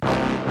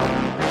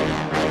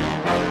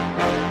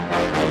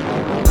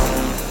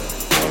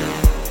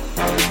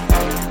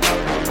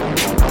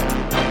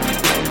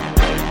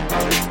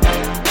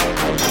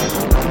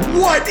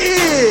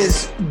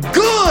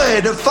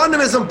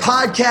Fundamism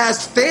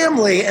Podcast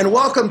family, and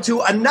welcome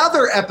to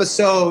another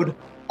episode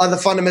of the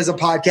Fundamism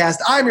Podcast.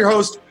 I'm your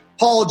host,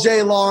 Paul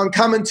J. Long,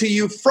 coming to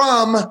you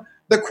from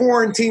the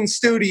quarantine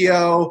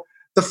studio,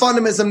 the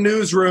Fundamism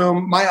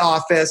newsroom, my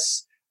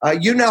office.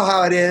 You know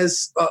how it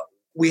is.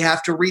 We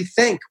have to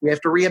rethink. We have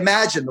to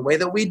reimagine the way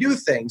that we do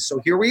things. So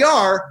here we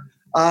are,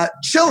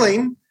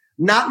 chilling,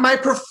 not my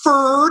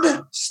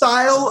preferred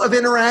style of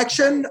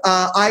interaction,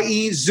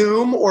 i.e.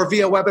 Zoom or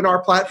via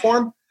webinar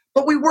platform.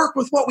 But we work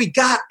with what we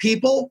got,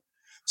 people.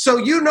 So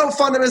you know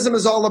Fundamism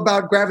is all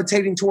about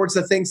gravitating towards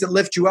the things that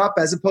lift you up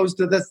as opposed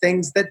to the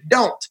things that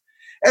don't.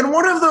 And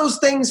one of those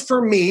things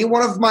for me,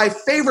 one of my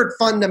favorite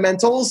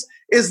fundamentals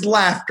is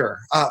laughter,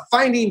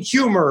 finding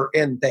humor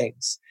in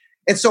things.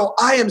 And so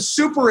I am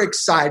super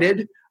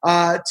excited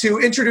to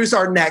introduce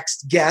our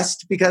next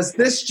guest because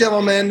this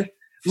gentleman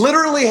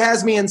literally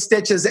has me in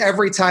stitches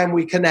every time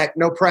we connect,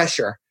 no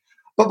pressure.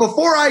 But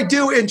before I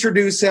do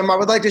introduce him, I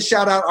would like to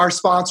shout out our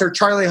sponsor,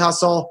 Charlie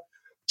Hustle,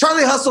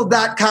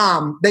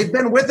 charliehustle.com. They've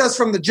been with us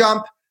from the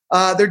jump.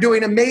 They're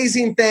doing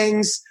amazing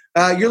things.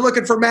 You're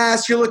looking for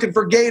masks, you're looking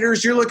for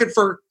gaiters, you're looking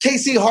for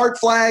KC Heart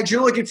flags,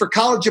 you're looking for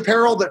college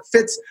apparel that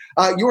fits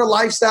your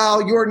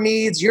lifestyle, your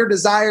needs, your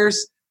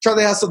desires.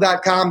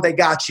 charliehustle.com, they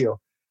got you.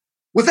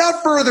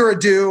 Without further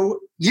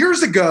ado,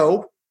 years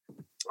ago,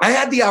 I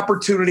had the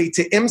opportunity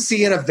to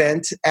MC an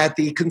event at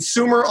the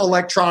Consumer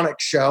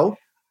Electronics Show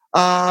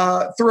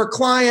through a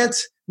client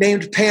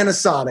named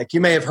Panasonic.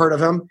 You may have heard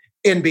of him,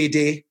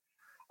 NBD.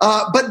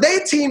 But they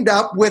teamed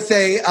up with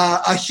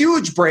a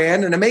huge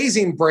brand, an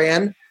amazing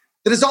brand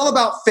that is all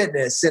about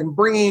fitness and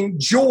bringing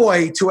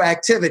joy to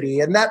activity.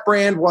 And that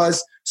brand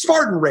was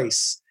Spartan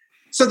Race.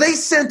 So they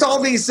sent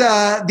all these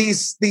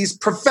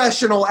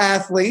professional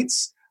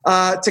athletes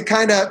to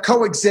kind of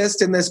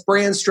coexist in this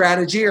brand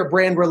strategy or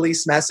brand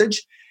release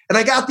message. And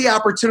I got the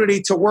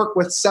opportunity to work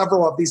with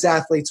several of these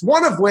athletes,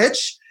 one of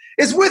which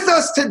is with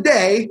us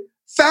today,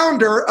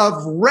 founder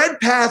of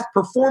Red Path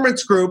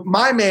Performance Group,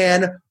 my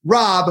man,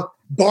 Rob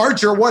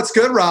Barger. What's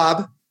good,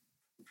 Rob?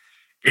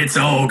 It's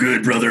all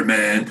good, brother,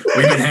 man.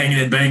 We've been hanging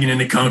and banging in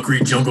the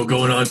concrete jungle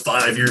going on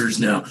 5 years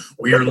now.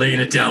 We are laying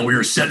it down. We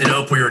are setting it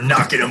up. We are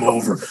knocking them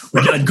over.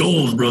 We got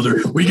goals,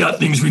 brother. We got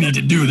things we need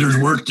to do. There's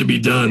work to be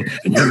done.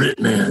 And you're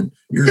it, man.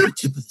 You're the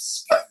tip of the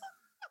scale.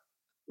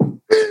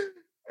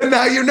 And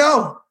now you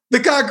know. The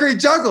concrete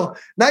jungle.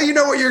 Now you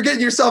know what you're getting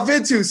yourself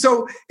into.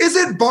 So is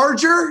it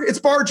Barger? It's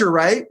Barger,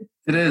 right?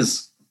 It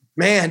is.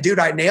 Man, dude,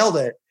 I nailed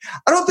it.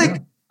 I don't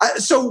think...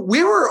 So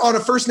we were on a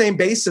first name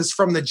basis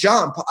from the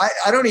jump.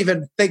 I don't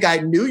even think I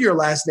knew your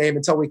last name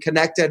until we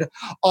connected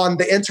on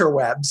the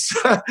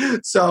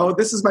interwebs. So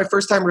this is my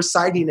first time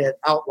reciting it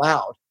out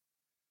loud.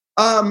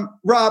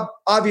 Rob,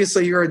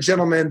 obviously you're a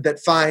gentleman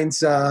that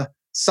finds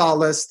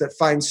solace, that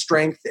finds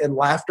strength in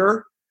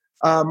laughter.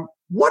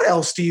 What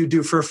else do you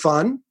do for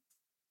fun?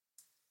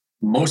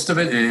 Most of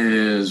it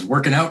is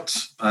working out.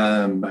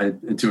 I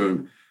into a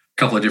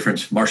couple of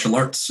different martial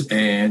arts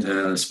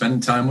and spending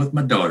time with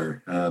my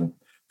daughter.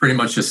 Pretty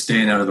much just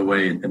staying out of the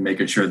way and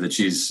making sure that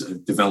she's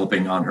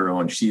developing on her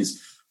own.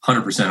 She's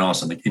 100%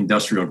 awesome, like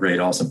industrial grade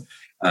awesome.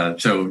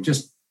 So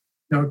just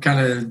kind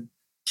of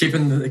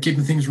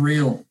keeping things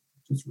real.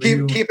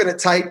 Keeping it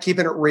tight,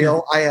 keeping it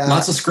real.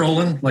 Lots of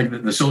scrolling, like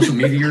the social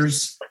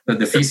medias,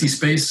 the feces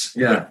space.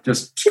 Yeah,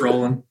 just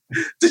scrolling.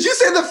 Did you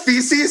say the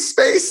feces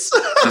space?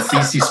 The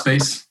feces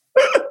space.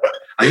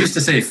 I used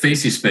to say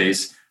facey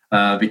space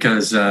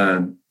because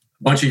a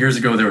bunch of years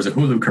ago there was a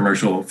Hulu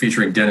commercial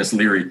featuring Dennis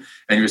Leary,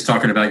 and he was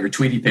talking about your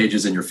Tweety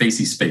pages and your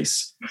facey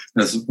space.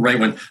 That's right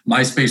when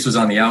MySpace was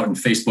on the out and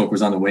Facebook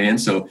was on the way in.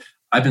 So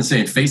I've been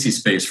saying facey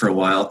space for a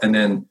while, and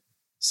then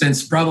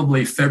since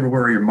probably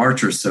February or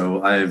March or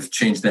so, I've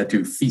changed that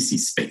to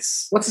feces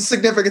space. What's the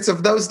significance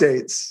of those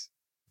dates?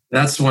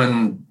 That's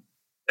when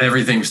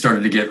everything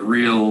started to get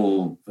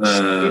real. It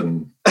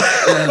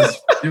was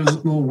a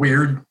little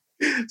weird.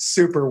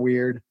 Super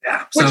weird.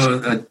 Yeah.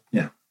 So,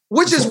 yeah.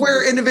 Which is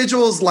where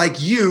individuals like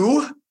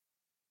you,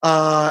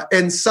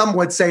 and some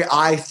would say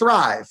I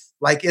thrive,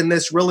 like in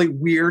this really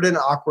weird and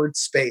awkward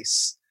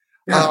space.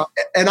 Yeah.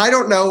 And I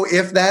don't know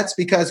if that's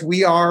because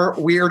we are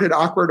weird and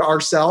awkward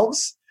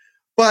ourselves.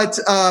 But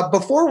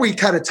before we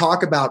kind of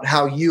talk about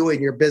how you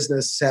and your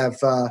business have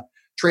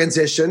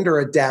transitioned or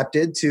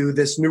adapted to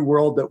this new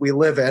world that we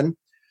live in,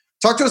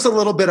 talk to us a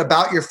little bit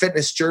about your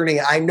fitness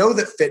journey. I know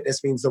that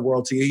fitness means the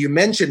world to you. You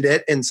mentioned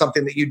it in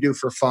something that you do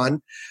for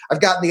fun. I've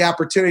gotten the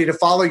opportunity to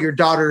follow your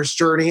daughter's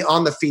journey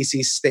on the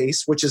feces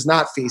space, which is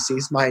not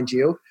feces, mind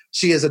you.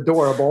 She is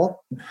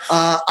adorable.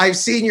 I've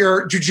seen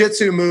your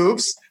jiu-jitsu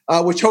moves,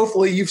 which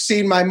hopefully you've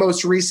seen my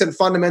most recent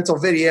fundamental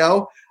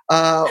video,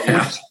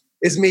 which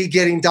is me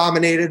getting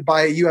dominated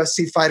by a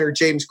UFC fighter,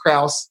 James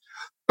Krause.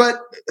 But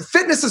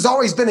fitness has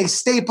always been a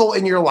staple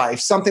in your life,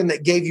 something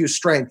that gave you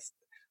strength.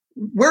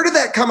 Where did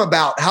that come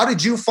about? How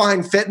did you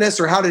find fitness,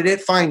 or how did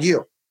it find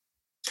you?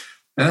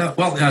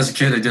 Well, as a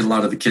kid, I did a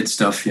lot of the kid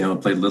stuff. I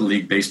played Little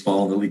League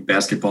baseball, Little League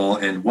basketball.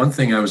 And one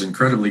thing I was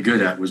incredibly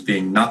good at was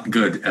being not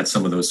good at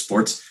some of those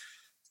sports.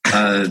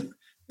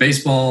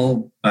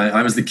 baseball,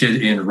 I was the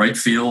kid in right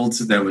field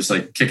that was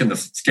like kicking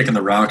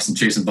the rocks and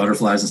chasing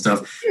butterflies and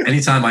stuff.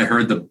 Anytime I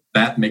heard the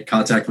bat make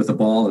contact with the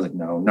ball, I was like,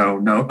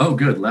 no. Oh,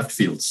 good. Left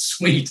field.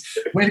 Sweet.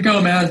 Way to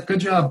go, man. Good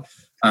job.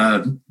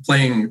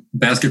 Playing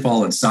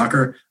basketball and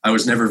soccer, I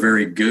was never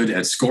very good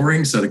at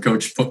scoring. So the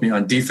coach put me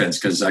on defense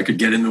because I could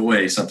get in the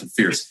way, something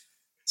fierce.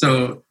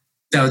 So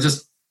that was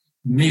just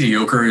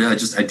mediocre. I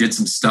did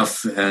some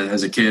stuff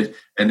as a kid.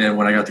 And then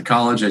when I got to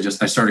college,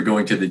 I started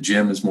going to the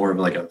gym as more of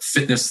like a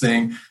fitness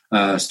thing.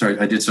 I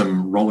did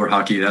some roller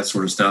hockey, that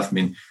sort of stuff. I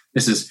mean,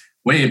 this is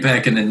way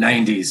back in the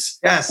 90s.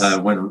 Yes.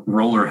 When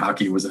roller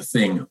hockey was a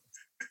thing.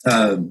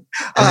 Side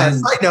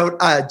note,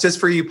 just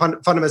for you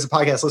Fundamentals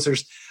podcast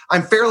listeners,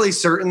 I'm fairly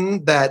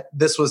certain that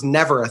this was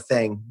never a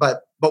thing,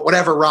 but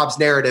whatever Rob's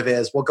narrative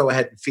is, we'll go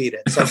ahead and feed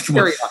it. So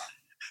carry on.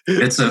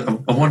 It's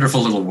a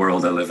wonderful little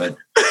world I live in.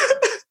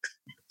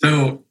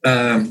 So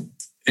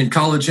in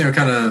college,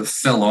 kind of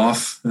fell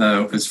off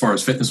as far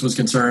as fitness was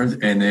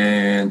concerned, and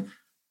then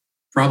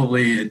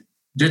probably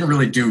didn't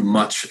really do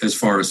much as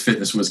far as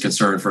fitness was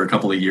concerned for a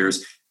couple of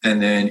years.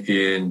 And then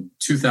in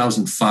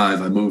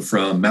 2005, I moved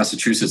from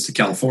Massachusetts to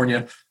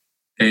California,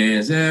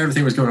 and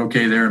everything was going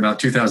okay there. About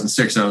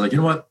 2006, I was like, you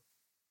know what?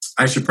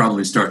 I should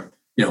probably start,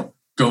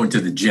 going to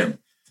the gym.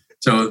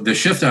 So the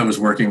shift I was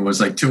working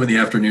was like 2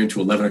 p.m. to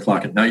 11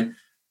 o'clock at night.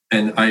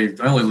 And I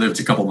only lived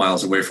a couple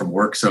miles away from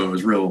work. So it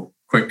was real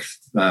quick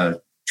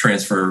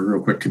transfer,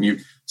 real quick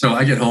commute. So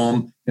I get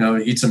home,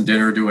 eat some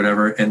dinner, do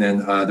whatever. And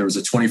then there was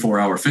a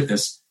 24-hour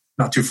fitness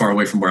not too far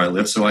away from where I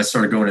live. So I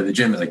started going to the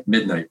gym at like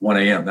midnight, 1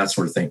 a.m., that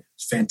sort of thing.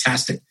 It's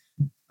fantastic.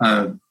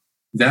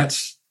 That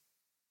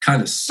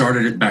kind of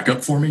started it back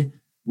up for me.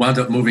 Wound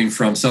up moving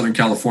from Southern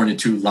California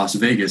to Las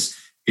Vegas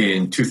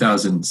in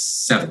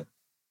 2007.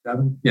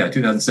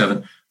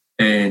 2007.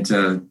 And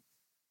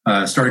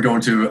started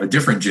going to a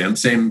different gym,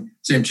 same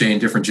chain,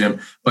 different gym.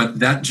 But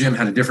that gym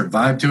had a different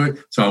vibe to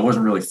it. So I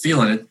wasn't really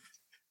feeling it.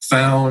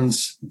 Found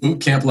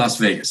Boot Camp Las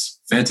Vegas.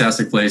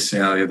 Fantastic place.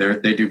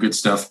 They do good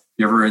stuff. If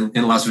you're ever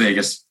in Las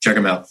Vegas, check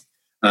them out.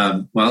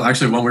 Well,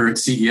 actually, when we were at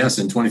CES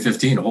in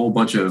 2015, a whole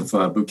bunch of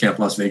Boot Camp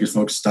Las Vegas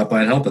folks stopped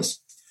by and helped us.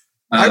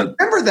 I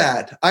remember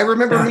that. I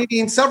remember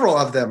meeting several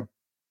of them.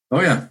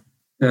 Oh, yeah.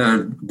 A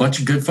bunch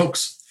of good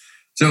folks.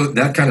 So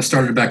that kind of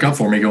started back up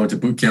for me going to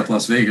Boot Camp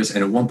Las Vegas.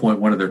 And at one point,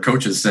 one of their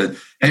coaches said,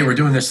 hey, we're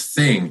doing this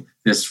thing,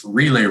 this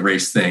relay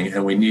race thing,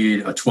 and we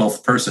need a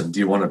 12th person. Do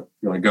you want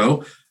to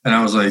go? And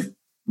I was like,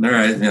 all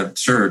right,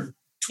 sure.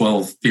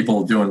 12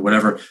 people doing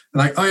whatever. And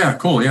like, oh, yeah,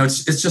 cool.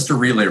 It's just a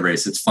relay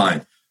race. It's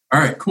fine. All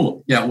right,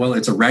 cool. Yeah, well,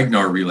 it's a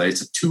Ragnar relay.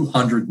 It's a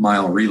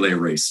 200-mile relay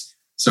race.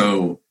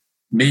 So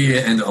me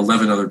and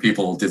 11 other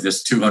people did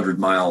this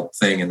 200-mile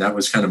thing. And that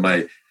was kind of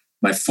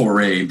my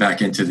foray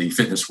back into the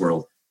fitness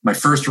world. My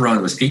first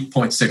run was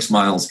 8.6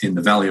 miles in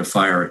the Valley of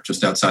Fire,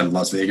 just outside of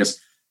Las Vegas.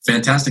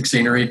 Fantastic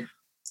scenery.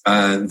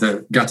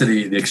 Got to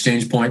the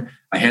exchange point.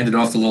 I handed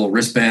off the little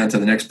wristband to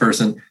the next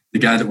person. The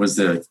guy that was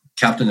the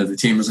captain of the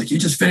team was like, you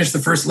just finished the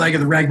first leg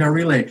of the Ragnar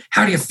relay.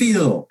 How do you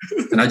feel?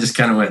 And I just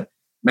kind of went,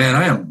 man,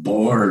 I am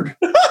bored.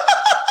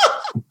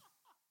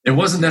 It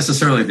wasn't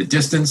necessarily the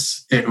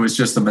distance. It was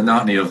just the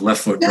monotony of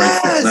left foot,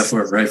 right foot, left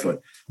foot, right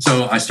foot.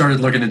 So I started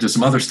looking into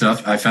some other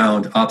stuff. I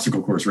found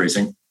obstacle course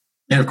racing.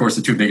 And of course,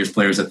 the two biggest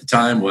players at the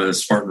time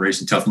was Spartan Race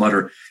and Tough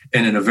Mudder.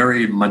 And in a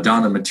very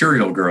Madonna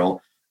Material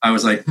Girl, I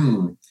was like,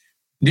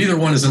 neither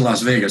one is in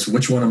Las Vegas.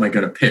 Which one am I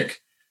going to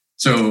pick?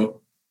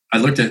 So I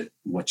looked at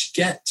what you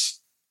get.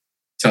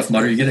 Tough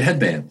Mudder, you get a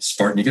headband.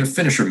 Spartan, you get a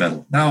finisher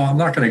medal. Now, I'm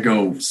not going to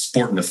go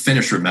sporting a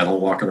finisher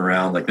medal, walking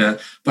around like that,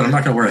 but I'm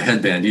not going to wear a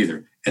headband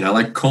either. And I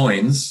like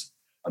coins.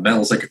 A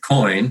medal's like a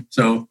coin.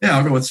 So, yeah,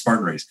 I'll go with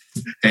Spartan Race.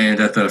 And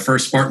at the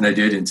first Spartan I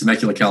did in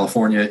Temecula,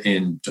 California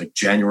in like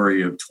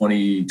January of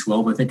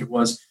 2012, I think it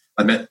was,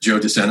 I met Joe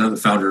DeSena, the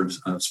founder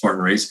of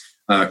Spartan Race,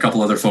 a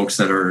couple other folks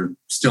that are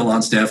still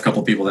on staff, a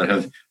couple people that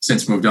have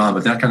since moved on,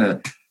 but that kind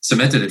of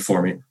cemented it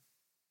for me.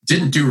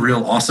 Didn't do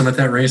real awesome at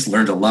that race,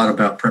 learned a lot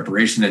about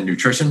preparation and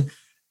nutrition.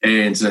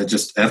 And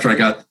just after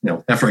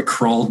I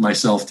crawled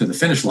myself to the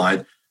finish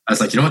line, I was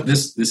like, you know what,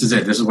 this is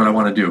it. This is what I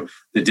want to do.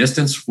 The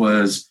distance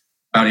was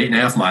about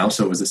 8.5 miles.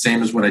 So it was the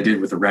same as what I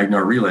did with the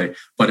Ragnar relay,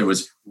 but it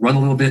was run a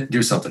little bit,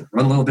 do something,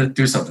 run a little bit,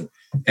 do something.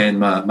 And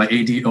my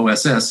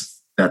ADOSS,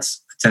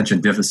 that's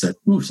attention deficit.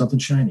 Ooh, something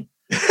shiny.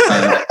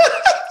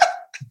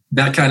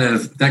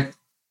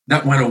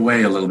 That went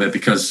away a little bit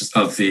because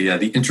of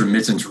the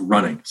intermittent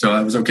running. So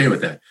I was okay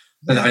with that.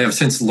 And I have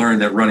since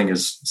learned that running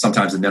is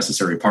sometimes a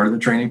necessary part of the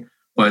training,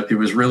 but it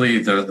was really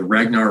the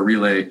Ragnar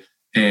relay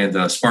and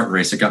the Spartan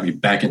Race that got me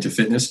back into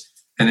fitness.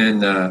 And then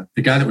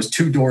the guy that was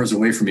 2 doors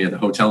away from me at the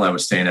hotel I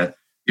was staying at,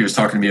 he was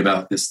talking to me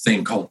about this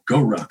thing called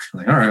Go Ruck. I'm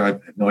like, all right, I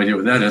have no idea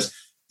what that is.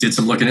 Did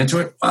some looking into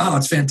it. Wow,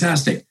 it's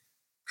fantastic.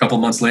 A couple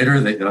months later,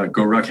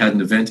 Go Ruck had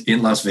an event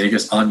in Las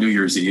Vegas on New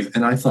Year's Eve.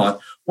 And I thought,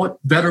 what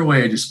better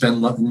way to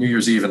spend New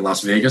Year's Eve in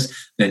Las Vegas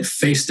than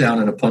face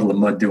down in a puddle of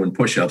mud doing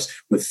push-ups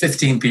with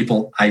 15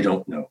 people I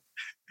don't know.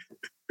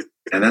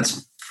 And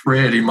that's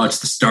pretty much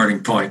the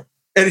starting point.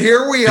 And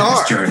here we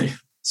are. Journey.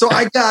 So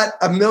I got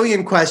a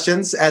million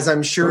questions, as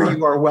I'm sure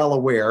you are well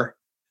aware.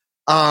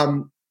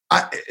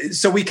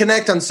 So we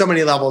connect on so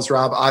many levels,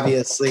 Rob.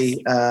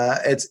 Obviously,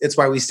 it's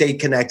why we stayed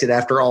connected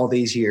after all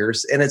these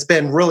years. And it's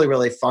been really,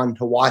 really fun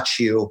to watch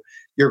your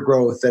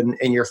growth and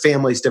your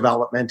family's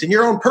development and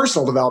your own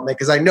personal development,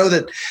 because I know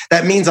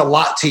that means a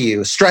lot to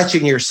you,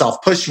 stretching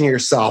yourself, pushing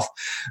yourself,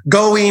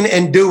 going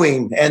and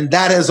doing. And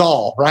that is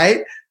all,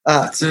 right?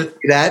 That's it.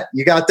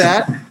 You got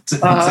that?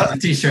 It's on the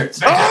t-shirt.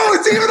 Oh,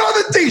 it's even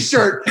on the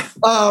t-shirt.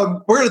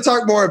 We're going to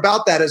talk more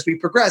about that as we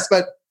progress.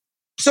 But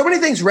so many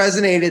things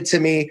resonated to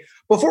me.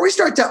 Before we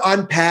start to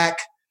unpack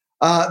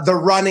the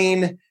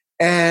running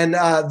and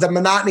the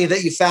monotony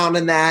that you found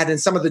in that, and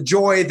some of the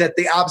joy that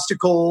the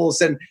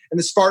obstacles and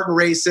the Spartan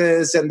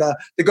races and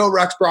the Go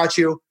Rucks brought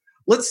you,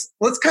 let's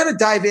kind of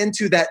dive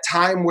into that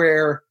time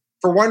where,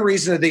 for one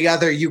reason or the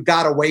other, you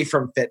got away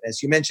from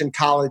fitness. You mentioned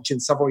college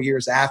and several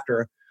years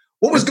after.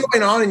 What was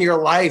going on in your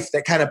life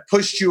that kind of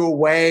pushed you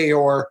away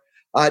or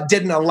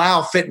didn't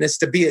allow fitness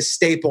to be a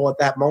staple at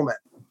that moment?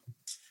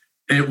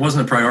 It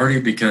wasn't a priority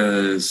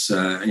because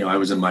I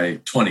was in my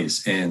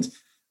 20s and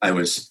I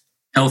was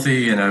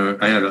healthy, and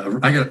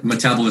I got a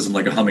metabolism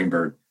like a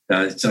hummingbird.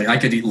 So I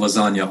could eat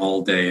lasagna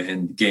all day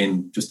and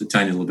gain just a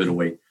tiny little bit of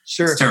weight.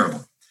 Sure, it's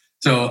terrible.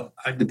 So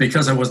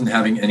because I wasn't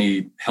having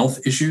any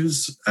health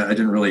issues, I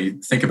didn't really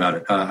think about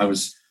it. I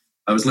was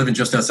living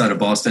just outside of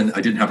Boston.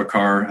 I didn't have a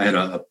car. I had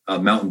a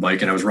mountain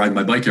bike, and I was riding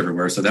my bike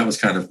everywhere. So that was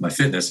kind of my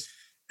fitness.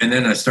 And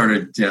then I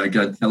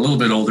got a little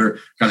bit older,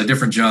 got a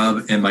different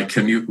job, and my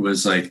commute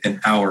was like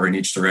an hour in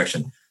each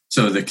direction.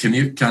 So the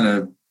commute kind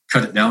of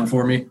cut it down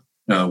for me,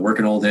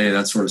 working all day,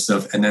 that sort of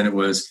stuff. And then it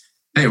was,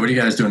 hey, what are you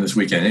guys doing this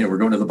weekend? Hey, we're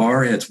going to the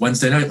bar. It's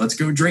Wednesday night. Let's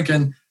go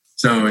drinking.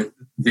 So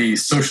the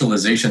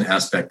socialization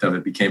aspect of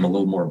it became a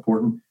little more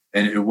important.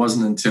 And it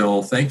wasn't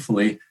until,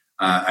 thankfully,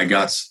 I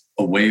got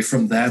away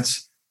from that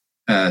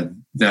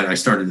that I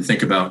started to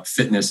think about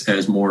fitness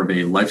as more of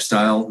a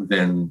lifestyle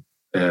than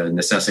a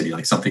necessity,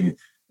 like something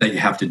that you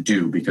have to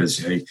do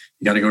because you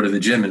got to go to the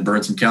gym and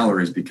burn some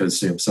calories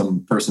because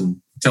some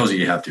person tells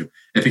you have to.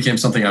 It became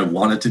something I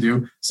wanted to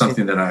do,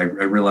 something that I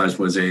realized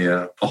was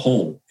a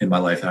hole in my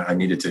life. I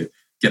needed to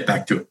get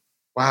back to it.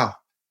 Wow.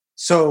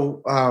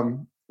 So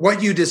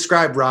what you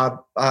described,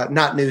 Rob,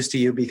 not news to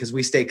you because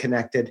we stay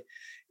connected,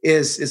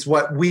 is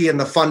what we in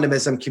the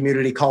fundamentalism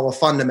community call a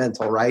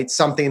fundamental, right?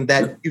 Something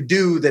that you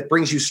do that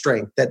brings you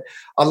strength, that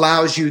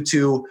allows you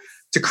to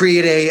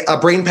create a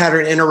brain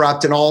pattern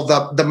interrupt and all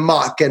the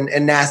muck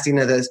and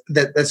nastiness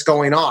that's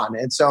going on.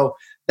 And so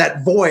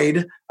that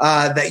void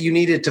that you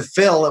needed to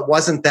fill, it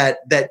wasn't that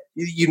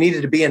you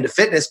needed to be into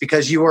fitness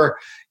because you were,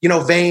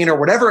 vain or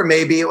whatever it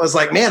may be. It was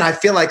like, man, I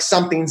feel like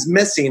something's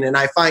missing and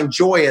I find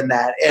joy in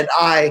that. And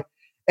I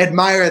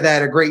admire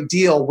that a great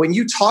deal. When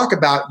you talk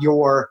about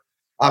your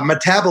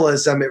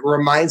metabolism, it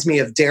reminds me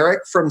of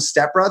Derek from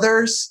Step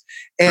Brothers.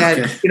 And,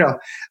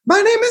 my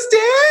name is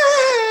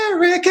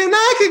Derek and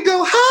I could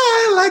go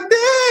high like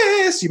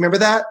this. You remember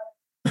that?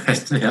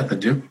 Yeah, I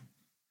do.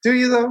 Do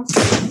you though?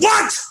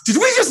 What? Did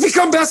we just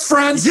become best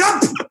friends?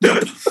 Yep.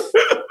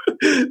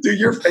 Dude,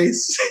 your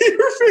face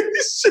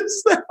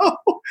just now.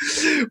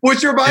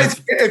 Which reminds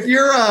me, if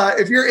you're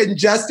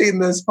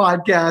ingesting this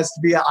podcast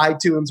via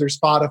iTunes or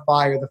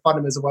Spotify or the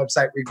Fundamentalism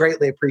website, we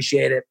greatly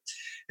appreciate it.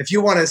 If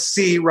you want to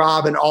see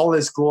Rob in all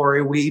his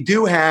glory, we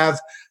do have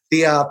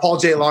the Paul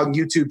J. Long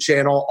YouTube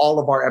channel. All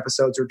of our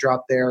episodes are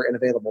dropped there and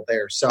available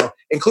there. So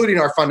including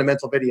our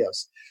fundamental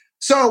videos.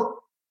 So,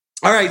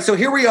 all right. So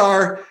here we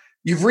are.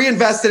 You've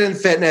reinvested in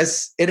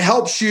fitness. It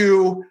helps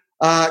you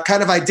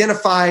kind of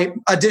identify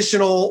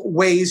additional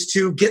ways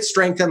to get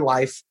strength in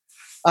life.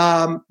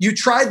 You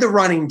tried the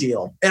running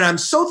deal. And I'm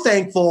so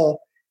thankful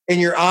in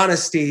your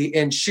honesty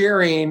in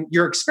sharing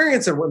your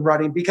experience in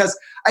running because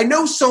I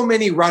know so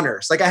many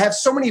runners. Like I have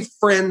so many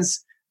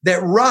friends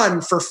that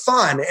run for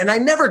fun. And I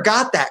never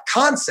got that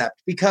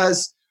concept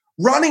because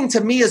running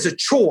to me is a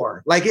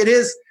chore. Like it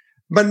is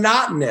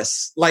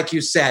monotonous, like you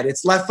said.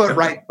 It's left foot,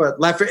 right foot,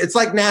 left foot. It's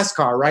like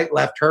NASCAR, right?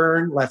 Left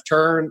turn, left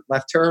turn,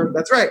 left turn.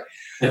 That's right.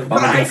 Yeah, go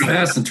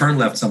fast and turn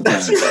left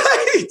sometimes. That's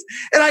right.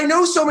 And I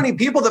know so many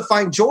people that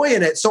find joy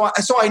in it. So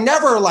I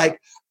never like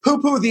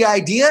poo-poo the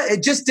idea.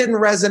 It just didn't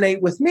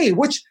resonate with me,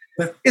 which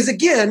is,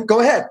 again,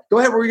 go ahead.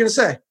 What were you going to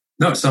say?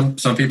 No, some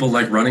people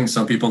like running,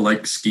 some people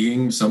like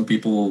skiing, some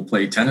people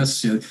play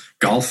tennis,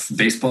 golf,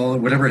 baseball,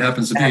 whatever it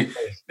happens to be.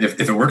 If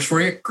it works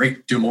for you,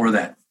 great, do more of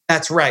that.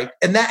 That's right.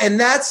 And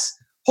that's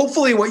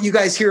hopefully what you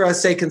guys hear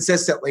us say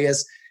consistently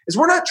is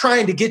we're not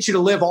trying to get you to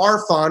live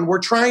our fun. We're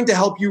trying to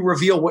help you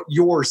reveal what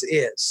yours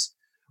is.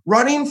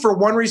 Running, for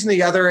one reason or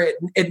the other,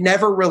 it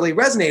never really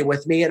resonated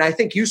with me. And I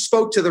think you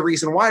spoke to the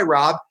reason why,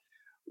 Rob.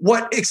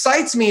 What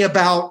excites me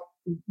about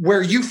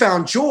where you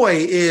found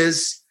joy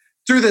is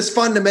through this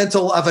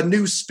fundamental of a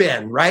new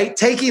spin, right?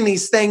 Taking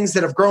these things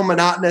that have grown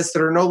monotonous,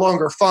 that are no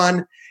longer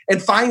fun,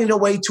 and finding a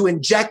way to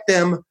inject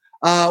them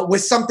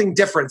with something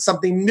different,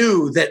 something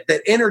new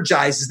that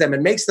energizes them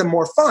and makes them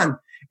more fun.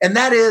 And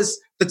that is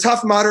the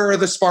Tough Mudder or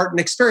the Spartan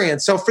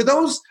experience. So for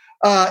those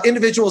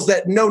individuals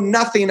that know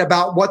nothing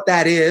about what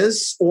that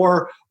is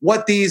or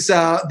what these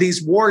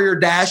warrior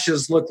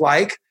dashes look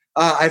like.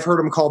 I've heard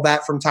them called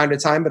that from time to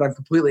time, but I'm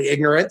completely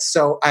ignorant.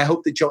 So I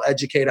hope that you'll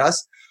educate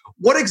us.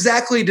 What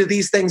exactly do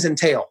these things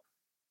entail?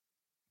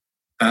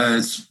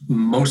 It's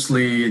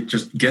mostly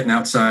just getting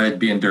outside,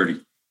 being dirty.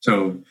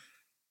 So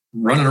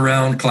running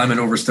around, climbing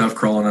over stuff,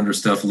 crawling under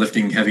stuff,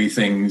 lifting heavy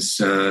things,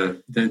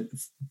 the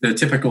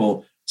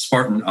typical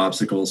Spartan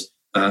obstacles.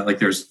 Like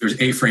there's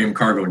A-frame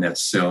cargo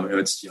nets. So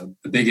it's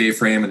a big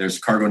A-frame and there's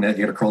a cargo net.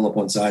 You got to crawl up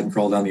one side and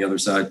crawl down the other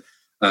side.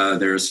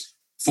 There's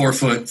 4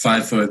 foot,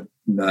 5 foot,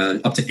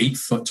 up to 8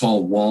 foot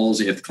tall walls.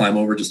 You have to climb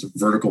over just a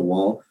vertical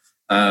wall.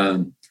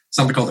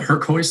 Something called the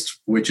Herc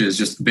hoist, which is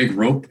just a big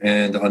rope.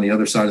 And on the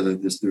other side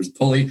of there's a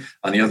pulley.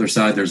 On the other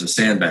side, there's a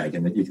sandbag.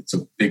 And it's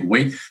a big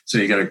weight. So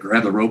you got to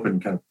grab the rope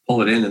and kind of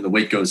pull it in and the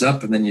weight goes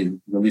up. And then you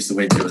release the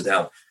weight, it goes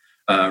down.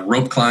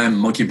 Rope climb,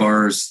 monkey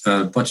bars,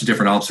 a bunch of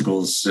different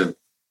obstacles.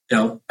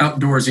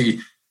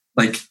 Outdoorsy,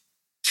 like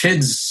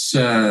kids'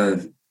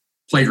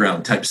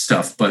 playground type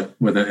stuff, but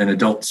with an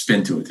adult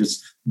spin to it.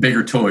 There's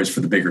bigger toys for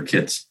the bigger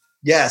kids.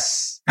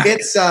 Yes.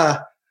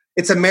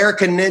 It's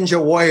American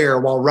Ninja Warrior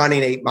while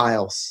running 8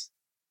 miles.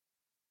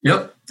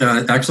 Yep.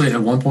 Actually,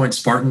 at one point,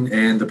 Spartan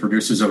and the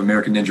producers of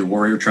American Ninja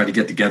Warrior tried to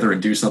get together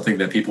and do something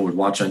that people would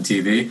watch on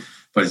TV,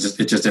 but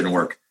it just didn't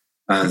work.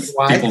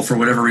 People, for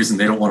whatever reason,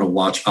 they don't want to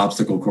watch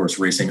obstacle course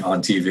racing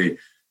on TV.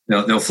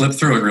 They'll flip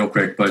through it real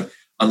quick, but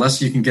unless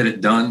you can get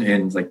it done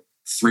in like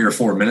 3 or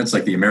 4 minutes,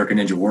 like the American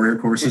Ninja Warrior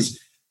courses,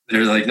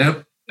 they're like,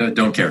 nope,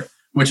 don't care.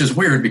 Which is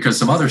weird because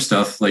some other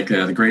stuff like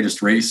The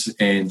Greatest Race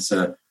and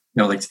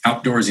like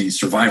outdoorsy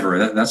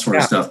Survivor, that sort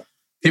of stuff,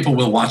 people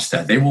will watch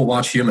that. They will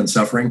watch human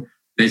suffering.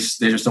 They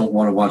just don't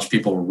want to watch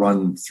people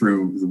run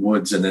through the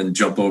woods and then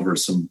jump over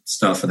some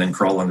stuff and then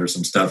crawl under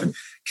some stuff and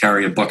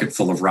carry a bucket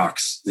full of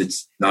rocks.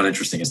 It's not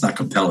interesting. It's not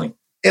compelling.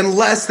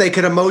 Unless they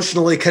could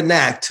emotionally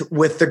connect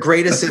with the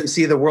greatest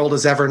MC the world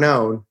has ever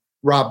known,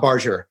 Rob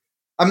Barger.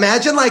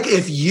 Imagine like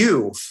if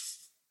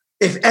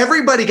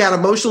everybody got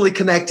emotionally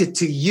connected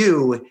to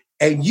you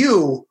and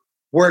you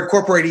were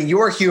incorporating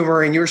your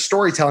humor and your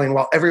storytelling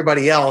while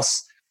everybody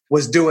else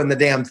was doing the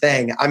damn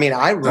thing. I mean,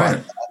 I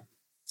run that.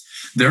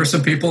 There are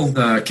some people,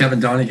 Kevin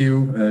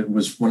Donahue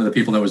was one of the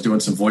people that was doing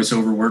some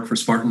voiceover work for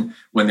Spartan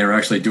when they were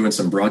actually doing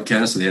some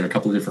broadcasts. So they had a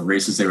couple of different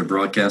races they would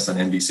broadcast on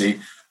NBC.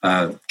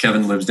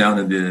 Kevin lives down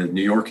in the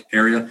New York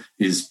area.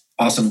 He's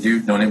awesome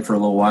dude, known him for a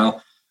little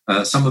while.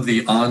 Some of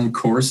the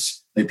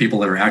on-course people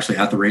that are actually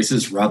at the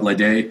races, Rob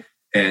Lede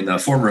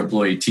and former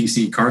employee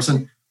TC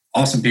Carson,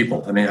 awesome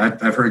people. I mean,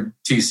 I've heard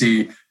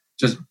TC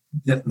just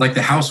like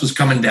the house was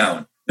coming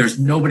down. There's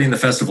nobody in the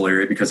festival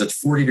area because it's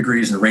 40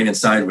 degrees and raining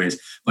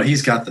sideways, but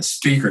he's got the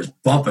speakers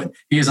bumping.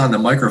 He is on the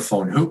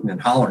microphone hooting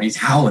and hollering. He's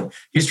howling.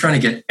 He's trying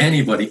to get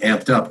anybody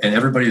amped up, and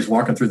everybody is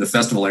walking through the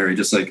festival area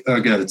just like, oh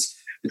God, it's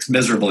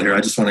miserable here. I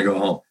just want to go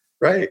home.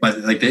 Right. But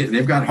like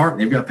they've got heart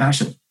and they've got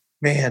passion.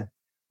 Man.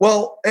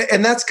 Well,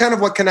 and that's kind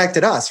of what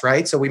connected us,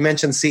 right? So we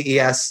mentioned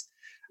CES.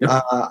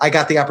 Yep. I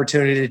got the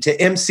opportunity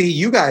to MC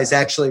you guys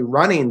actually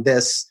running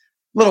this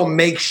little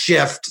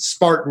makeshift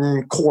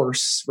Spartan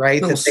course,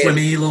 right? Little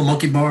swimmy, little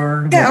monkey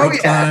bar.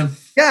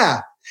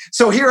 Yeah.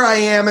 So here I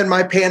am in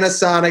my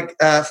Panasonic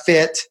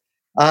fit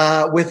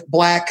with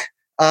black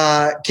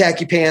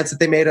khaki pants that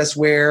they made us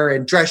wear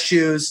and dress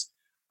shoes.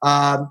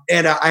 And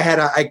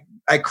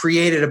I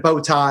created a bow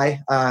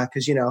tie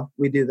because,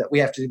 we do that. We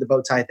have to do the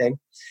bow tie thing.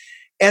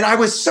 And I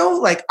was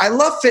so I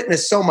love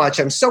fitness so much.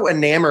 I'm so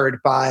enamored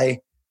by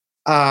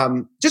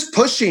just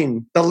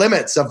pushing the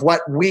limits of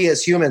what we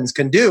as humans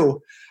can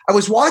do. I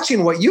was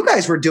watching what you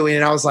guys were doing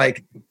and I was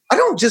like, I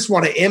don't just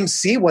want to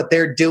MC what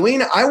they're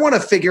doing. I want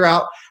to figure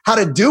out how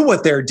to do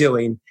what they're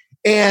doing.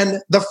 And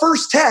the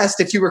first test,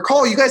 if you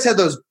recall, you guys had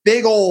those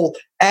big old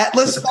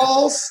Atlas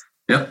balls.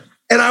 Yep.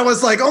 And I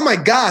was like, oh my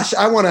gosh,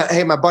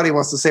 hey, my buddy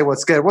wants to say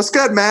what's good. What's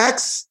good,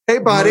 Max? Hey,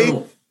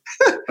 buddy.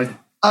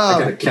 I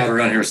got a cat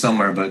around here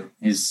somewhere, but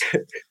he's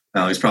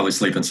probably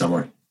sleeping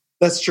somewhere.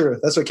 That's true.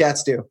 That's what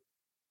cats do.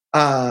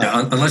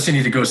 Unless you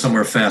need to go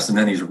somewhere fast and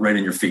then he's right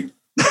in your feet.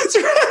 That's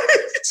right.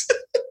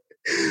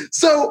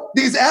 So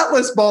these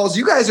Atlas balls,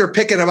 you guys are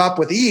picking them up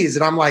with ease.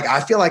 And I'm like,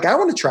 I feel like I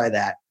want to try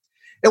that.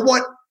 And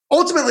what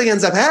ultimately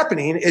ends up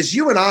happening is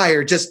you and I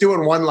are just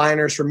doing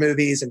one-liners for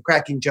movies and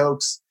cracking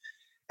jokes.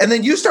 And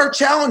then you start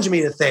challenging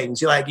me to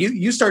things.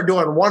 You start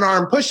doing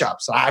one-arm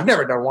push-ups. I've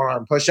never done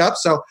one-arm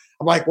push-ups. So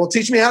I'm like, well,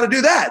 teach me how to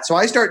do that. So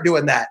I start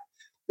doing that.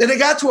 Then it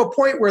got to a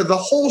point where the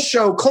whole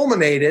show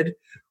culminated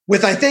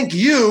with, I think,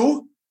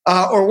 you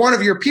or one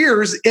of your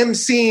peers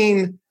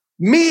emceeing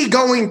me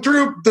going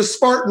through the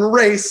Spartan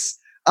race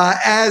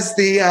as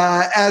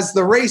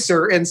the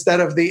racer instead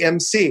of the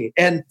MC.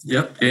 And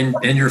yep, in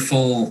your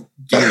full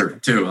gear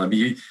too. I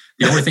mean,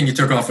 the only thing you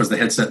took off was the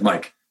headset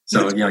mic.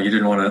 So you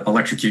didn't want to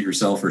electrocute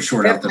yourself or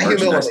short out the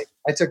merchandise.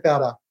 I took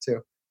that off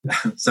too.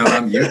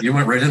 So you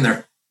went right in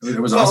there. It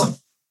was awesome.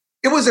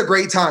 It was a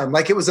great time.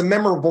 It was a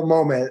memorable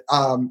moment.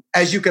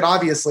 As you could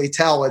obviously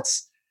tell,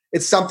 it's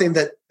it's something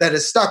that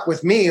has stuck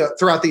with me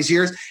throughout these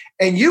years.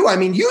 And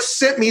you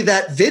sent me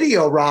that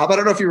video, Rob. I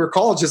don't know if you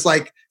recall, just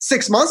like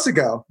 6 months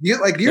ago. Do you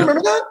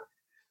remember that?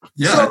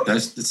 Yeah, so,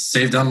 it's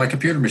saved on my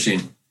computer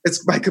machine.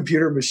 It's my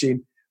computer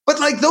machine. But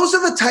like those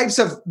are the types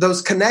of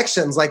those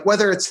connections, like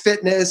whether it's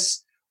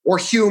fitness or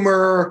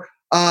humor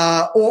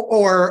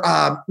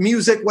or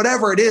music,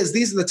 whatever it is,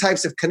 these are the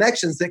types of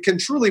connections that can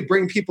truly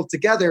bring people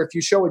together if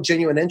you show a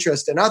genuine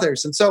interest in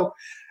others. And so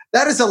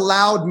that has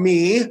allowed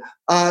me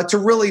to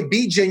really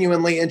be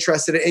genuinely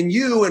interested in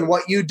you and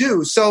what you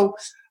do. So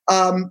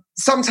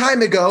some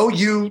time ago,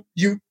 you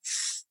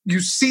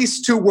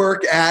ceased to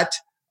work at,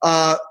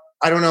 I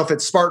don't know if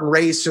it's Spartan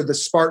Race or the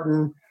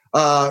Spartan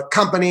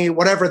company,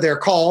 whatever they're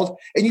called,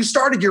 and you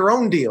started your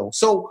own deal.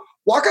 So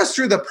walk us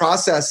through the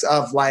process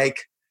of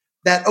like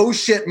that oh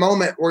shit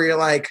moment where you're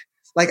like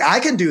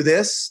I can do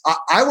this.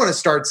 I want to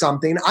start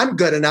something. I'm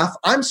good enough.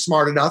 I'm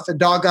smart enough. And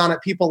doggone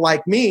it, people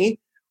like me.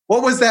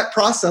 What was that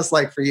process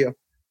like for you?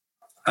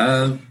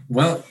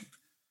 Well,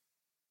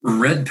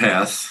 Red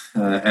Path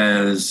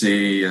as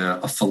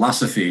a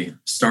philosophy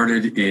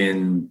started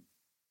in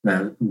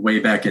way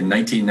back in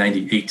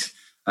 1998.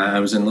 I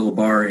was in a little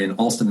bar in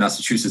Allston,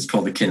 Massachusetts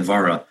called the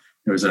Kinvara.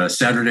 It was a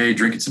Saturday,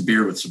 drinking some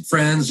beer with some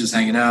friends, just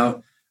hanging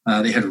out.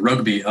 They had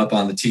rugby up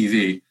on the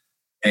TV.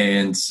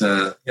 And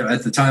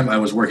at the time, I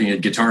was working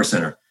at Guitar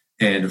Center.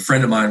 And a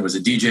friend of mine was a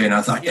DJ. And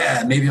I thought,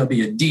 yeah, maybe I'll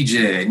be a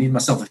DJ. I need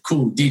myself a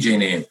cool DJ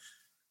name.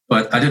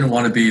 But I didn't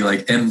want to be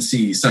like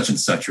MC such and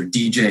such or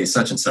DJ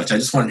such and such. I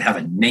just wanted to have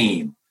a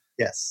name.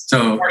 Yes.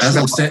 So as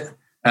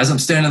I'm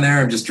standing there,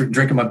 I'm just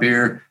drinking my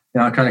beer,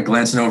 kind of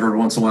glancing over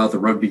once in a while at the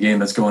rugby game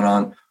that's going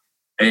on.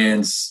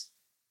 And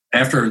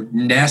after a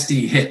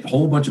nasty hit, a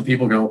whole bunch of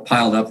people go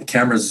piled up, the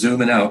camera's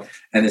zooming out,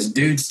 and this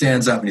dude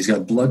stands up and he's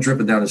got blood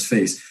dripping down his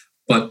face.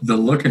 But the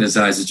look in his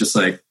eyes is just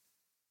like,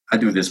 I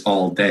do this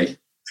all day.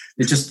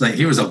 It's just like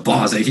he was a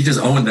boss. Like, he just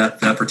owned that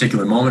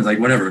particular moment. Like,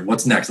 whatever,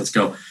 what's next? Let's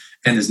go.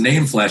 And his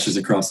name flashes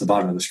across the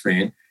bottom of the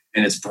screen,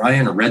 and it's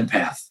Brian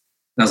Redpath.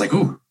 And I was like,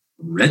 ooh,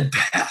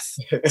 Redpath.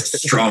 It's a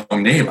strong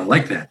name. I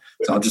like that.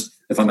 So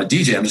if I'm a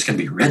DJ, I'm just going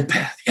to be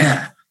Redpath.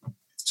 Yeah.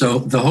 So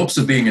the hopes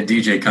of being a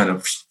DJ kind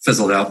of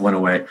fizzled out, went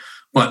away.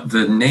 But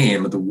the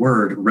name, the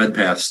word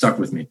Redpath stuck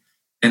with me.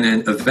 And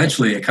then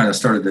eventually it kind of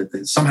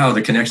started somehow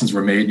the connections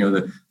were made,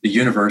 the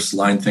universe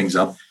lined things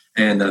up.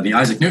 And the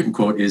Isaac Newton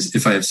quote is,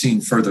 if I have seen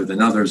further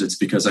than others, it's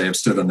because I have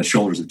stood on the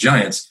shoulders of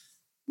giants.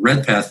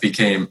 Redpath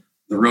became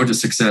the road to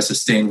success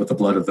is stained with the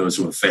blood of those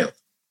who have failed.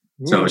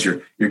 Ooh. So as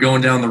you're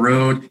going down the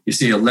road, you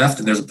see a left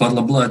and there's a puddle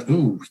of blood.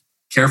 Ooh,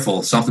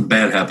 careful, something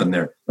bad happened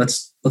there.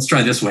 Let's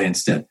try this way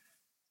instead.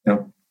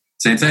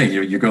 Same thing.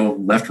 You go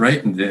left,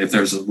 right, and if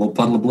there's a little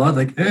puddle of blood,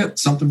 like,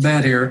 something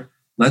bad here.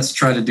 Let's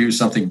try to do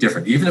something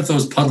different. Even if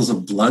those puddles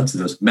of blood,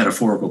 those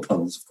metaphorical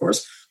puddles, of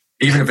course,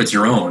 even if it's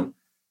your own,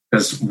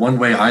 because one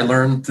way I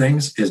learn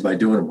things is by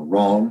doing them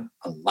wrong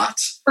a lot.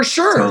 For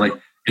sure. So like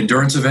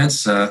endurance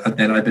events,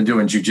 and I've been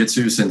doing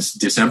jiu-jitsu since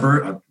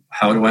December.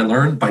 How do I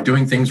learn? By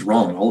doing things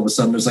wrong. All of a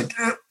sudden, there's like,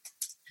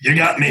 you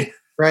got me.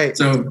 Right.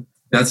 So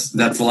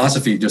that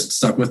philosophy just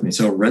stuck with me.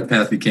 So Red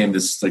Path became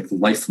this like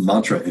life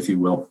mantra, if you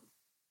will.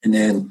 And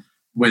then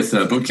with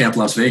Boot Camp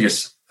Las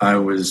Vegas, I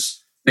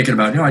was thinking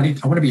about, I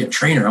want to be a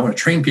trainer. I want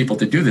to train people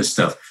to do this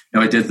stuff.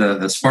 I did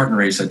the Spartan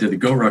race. I did the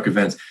Go Ruck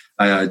event.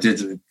 I did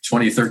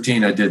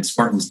 2013. I did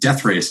Spartan's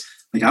Death Race.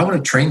 Like, I want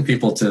to train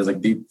people to like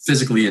be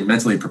physically and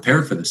mentally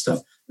prepared for this stuff,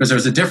 because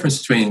there's a difference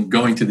between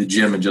going to the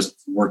gym and just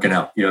working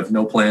out. You have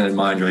no plan in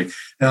mind. You're like,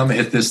 I'm gonna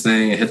hit this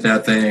thing, hit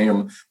that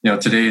thing.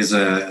 Today's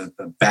a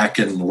back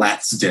and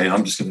lats day.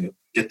 I'm just gonna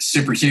get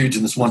super huge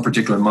in this one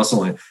particular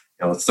muscle. And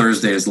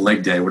Thursday is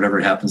leg day, whatever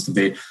it happens to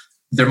be.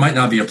 There might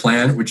not be a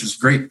plan, which is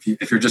great.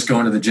 If you're just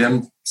going to the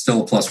gym,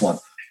 still a +1.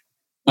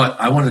 But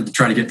I wanted to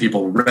try to get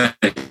people ready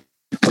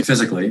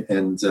physically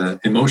and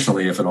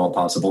emotionally, if at all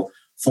possible,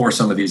 for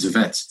some of these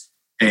events.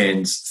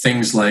 And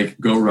things like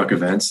Go Ruck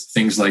events,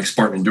 things like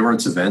Spartan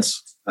endurance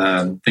events,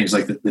 things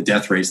like the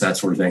death race, that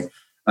sort of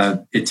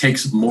thing. It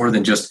takes more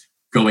than just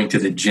going to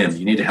the gym.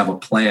 You need to have a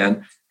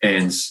plan,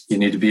 and you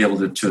need to be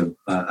able to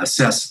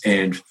assess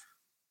and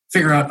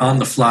figure out on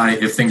the fly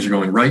if things are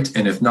going right.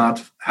 And if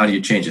not, how do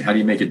you change it? How do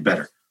you make it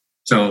better?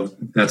 So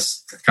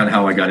that's kind of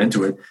how I got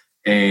into it.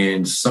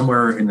 And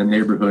somewhere in the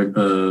neighborhood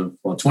of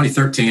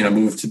 2013, I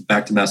moved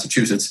back to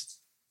Massachusetts.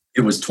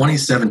 It was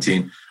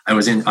 2017. I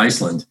was in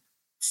Iceland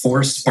for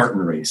a Spartan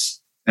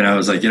race. And I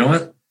was like, you know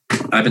what?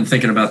 I've been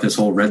thinking about this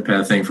whole Red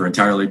Path thing for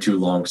entirely too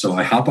long. So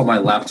I hop on my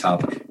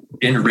laptop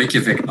in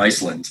Reykjavik,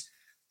 Iceland,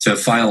 to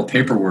file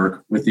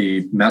paperwork with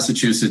the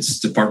Massachusetts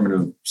Department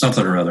of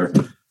something or other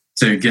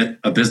to get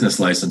a business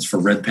license for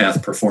Red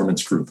Path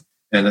Performance Group.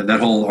 And that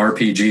whole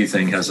RPG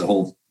thing has a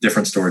whole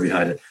different story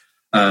behind it.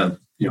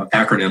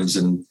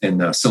 Acronyms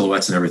and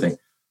silhouettes and everything.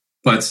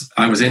 But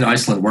I was in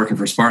Iceland working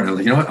for Spartan. I was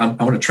like, you know what?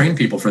 I want to train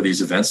people for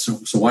these events.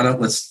 So why not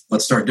let's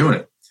start doing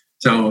it.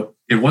 So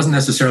it wasn't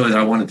necessarily that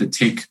I wanted to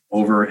take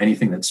over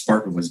anything that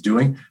Spartan was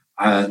doing.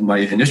 My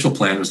initial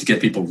plan was to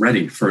get people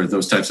ready for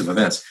those types of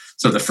events.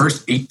 So the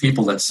first 8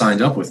 people that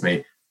signed up with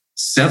me,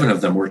 7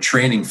 of them were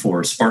training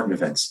for Spartan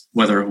events,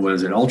 whether it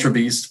was an Ultra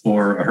Beast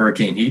or a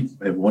Hurricane Heat,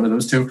 one of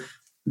those two.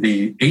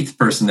 The 8th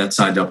person that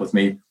signed up with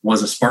me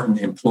was a Spartan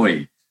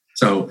employee.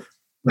 So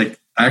like,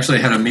 I actually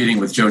had a meeting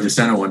with Joe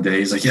DeSena one day.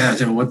 He's like, yeah,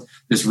 Joe, what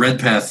this Red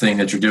Path thing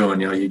that you're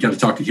doing, you got to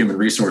talk to human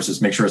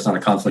resources, make sure it's not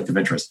a conflict of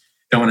interest.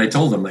 And when I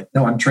told them, like,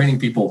 no, I'm training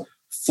people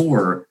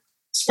for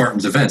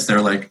Spartan's events,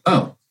 they're like,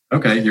 oh,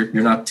 okay, you're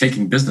not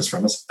taking business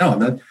from us. No,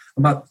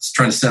 I'm not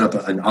trying to set up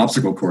an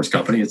obstacle course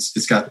company.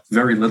 It's got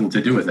very little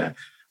to do with that.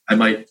 I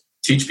might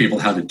teach people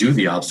how to do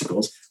the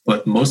obstacles,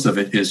 but most of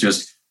it is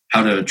just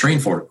how to train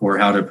for it or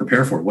how to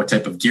prepare for it, what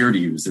type of gear to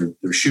use,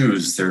 their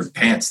shoes, their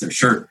pants, their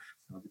shirt,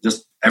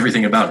 just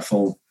everything about it,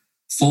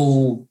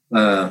 full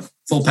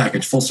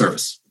package, full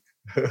service.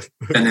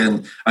 And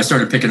then I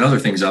started picking other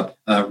things up.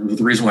 The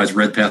reason why it's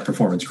Red Path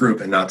Performance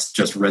Group and not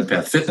just Red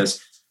Path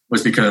Fitness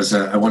was because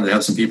I wanted to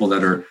have some people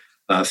that are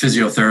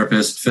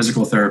physiotherapists,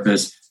 physical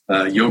therapists,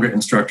 yoga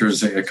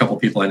instructors. A couple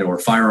of people I know are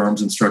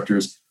firearms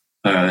instructors.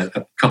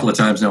 A couple of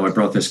times now I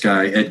brought this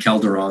guy, Ed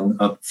Calderon,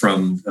 up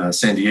from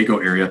San Diego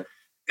area,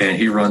 and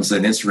he runs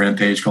an Instagram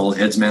page called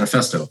Ed's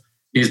Manifesto.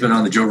 He's been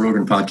on the Joe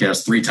Rogan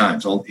podcast 3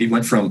 times. He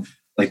went from,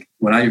 like,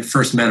 when I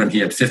first met him, he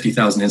had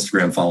 50,000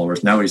 Instagram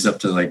followers. Now he's up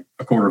to like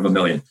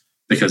 250,000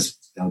 because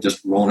just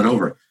rolling it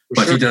over.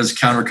 But he does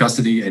counter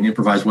custody and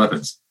improvised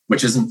weapons,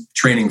 which isn't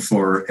training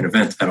for an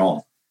event at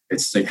all.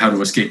 It's like how to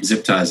escape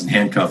zip ties and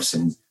handcuffs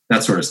and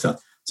that sort of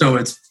stuff. So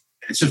it's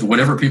just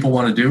whatever people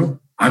want to do,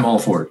 I'm all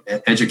for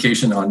it.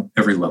 Education on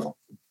every level.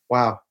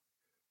 Wow.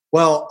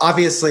 Well,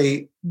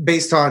 obviously,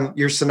 based on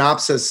your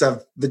synopsis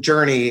of the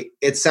journey,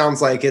 it sounds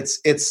like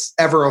it's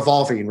ever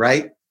evolving,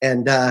 right?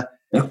 And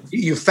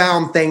you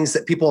found things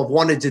that people have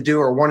wanted to do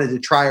or wanted to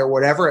try or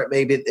whatever. It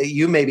may be that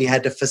you maybe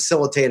had to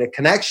facilitate a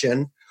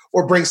connection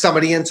or bring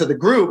somebody into the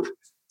group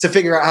to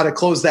figure out how to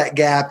close that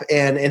gap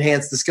and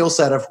enhance the skill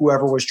set of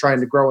whoever was trying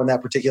to grow in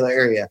that particular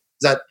area.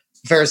 Is that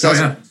fair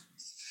assessment? Oh,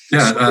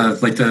 yeah.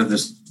 Like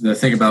the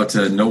thing about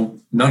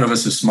none of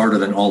us is smarter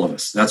than all of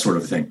us, that sort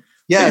of thing.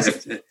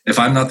 Yes. If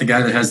I'm not the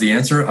guy that has the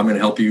answer, I'm going to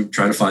help you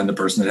try to find the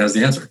person that has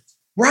the answer.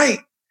 Right.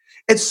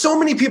 And so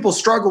many people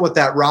struggle with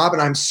that, Rob,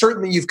 and I'm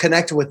certain that you've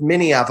connected with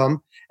many of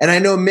them. And I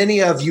know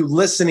many of you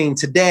listening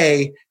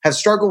today have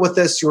struggled with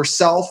this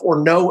yourself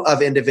or know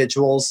of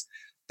individuals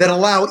that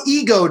allow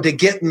ego to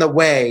get in the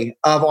way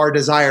of our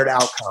desired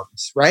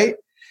outcomes, right?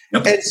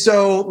 Yep. And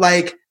so,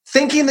 like,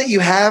 thinking that you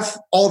have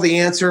all the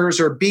answers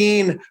or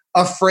being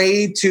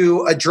afraid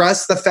to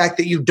address the fact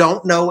that you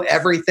don't know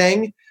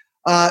everything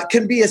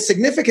can be a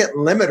significant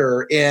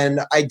limiter in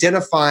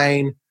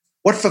identifying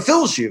what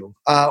fulfills you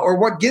or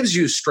what gives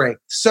you strength.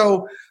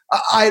 So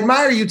I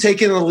admire you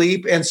taking the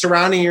leap and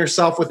surrounding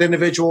yourself with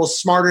individuals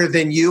smarter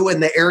than you in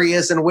the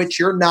areas in which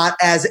you're not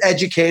as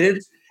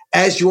educated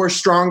as your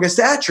strongest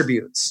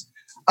attributes.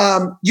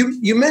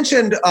 You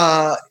mentioned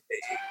a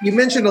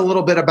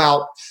little bit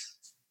about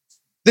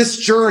this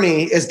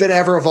journey has been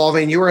ever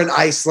evolving. You were in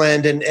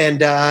Iceland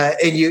and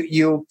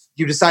you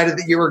decided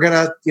that you were going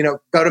to,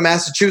 go to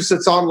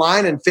Massachusetts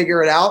online and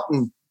figure it out.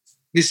 And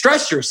you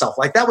stressed yourself.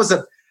 Like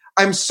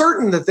I'm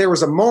certain that there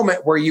was a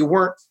moment where you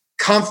weren't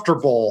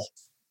comfortable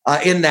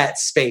in that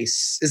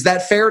space. Is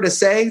that fair to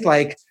say?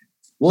 Like,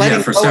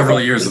 for several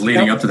years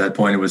leading up to that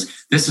point, it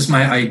was, this is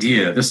my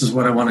idea. This is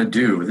what I want to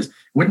do.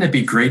 Wouldn't it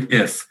be great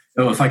if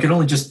I could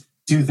only just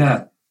do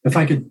that? If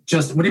I could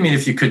just, what do you mean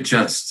if you could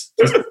just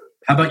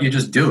how about you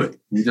just do it?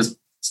 You just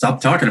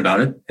stop talking about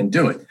it and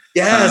do it.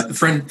 Yes. A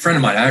friend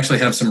of mine, I actually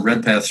have some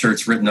Red Path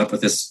shirts written up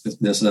with this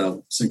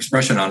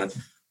expression on it.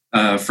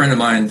 A friend of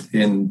mine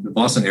in the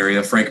Boston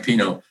area, Frank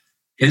Pino,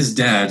 his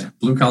dad,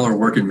 blue collar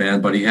working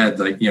man, but he had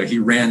he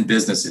ran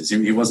businesses.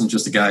 He wasn't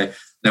just a guy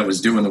that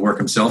was doing the work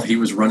himself. He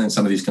was running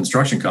some of these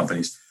construction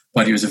companies,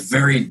 but he was a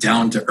very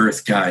down to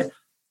earth guy.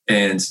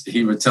 And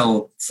he would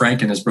tell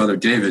Frank and his brother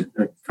David,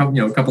 a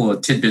couple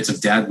of tidbits of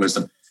dad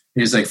wisdom.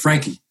 He's like,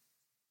 Frankie,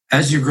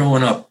 as you're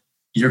growing up,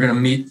 you're going to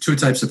meet 2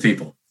 types of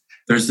people.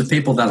 There's the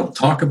people that'll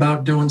talk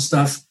about doing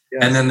stuff,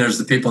 yes. And then there's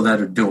the people that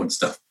are doing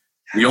stuff.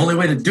 The only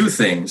way to do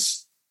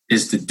things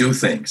is to do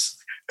things.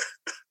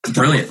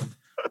 Brilliant.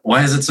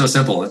 Why is it so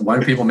simple? Why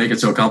do people make it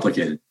so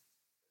complicated?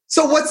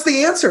 So what's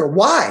the answer?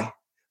 Why?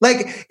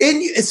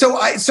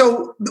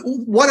 So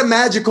what a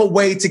magical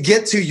way to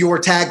get to your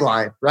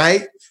tagline,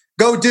 right?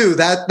 Go do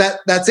that.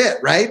 That's it,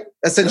 right?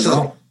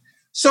 Essentially.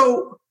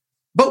 So,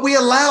 but we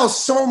allow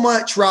so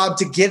much, Rob,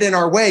 to get in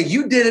our way.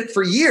 You did it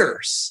for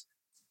years.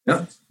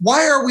 Yeah.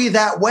 Why are we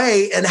that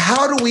way? And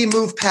how do we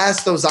move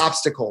past those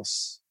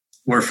obstacles?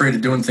 We're afraid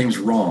of doing things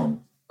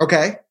wrong.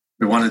 Okay.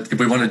 If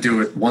we want to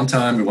do it one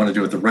time, we want to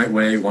do it the right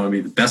way. We want to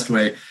be the best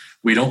way.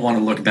 We don't want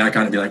to look back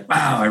on it and be like,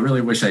 wow, I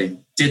really wish I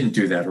didn't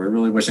do that. Or I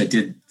really wish I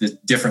did this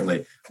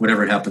differently,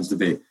 whatever it happens to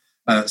be.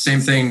 Same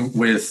thing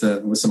with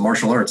some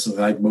martial arts.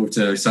 I moved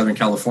to Southern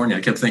California.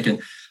 I kept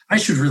thinking I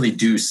should really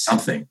do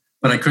something,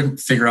 but I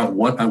couldn't figure out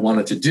what I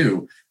wanted to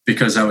do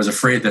because I was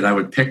afraid that I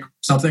would pick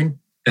something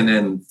and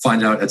then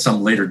find out at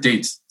some later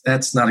date,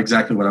 that's not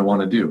exactly what I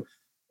want to do,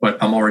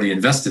 but I'm already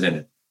invested in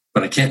it.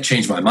 but I can't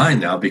change my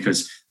mind now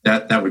because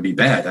that would be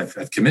bad.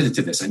 I've committed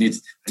to this. I need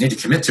to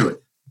commit to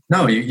it.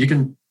 No, you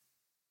can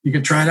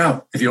try it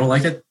out. If you don't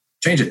like it,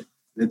 change it.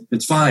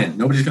 It's fine.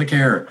 Nobody's going to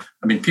care.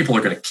 I mean, people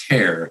are going to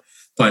care,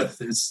 but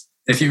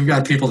if you've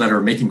got people that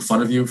are making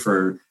fun of you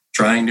for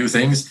trying new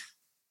things,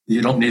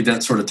 you don't need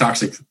that sort of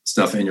toxic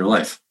stuff in your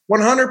life.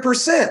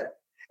 100%.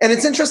 And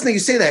it's interesting that you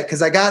say that,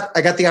 because I got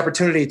the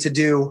opportunity to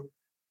do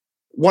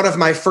one of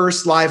my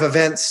first live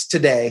events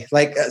today.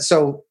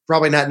 So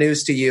probably not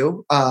news to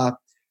you,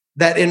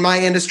 that in my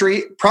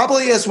industry,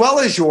 probably as well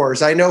as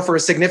yours, I know for a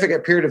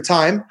significant period of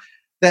time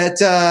that,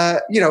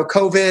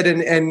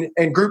 COVID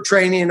and group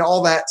training and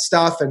all that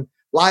stuff and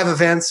live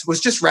events was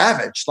just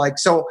ravaged.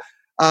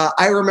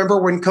 I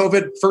remember when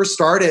COVID first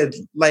started,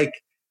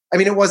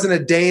 it wasn't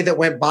a day that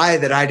went by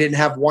that I didn't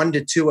have 1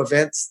 to 2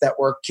 events that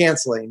were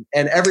canceling.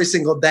 And every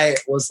single day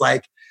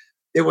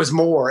it was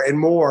more and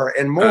more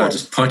and more.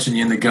 Just punching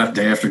you in the gut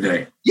day after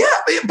day. Yeah.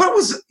 But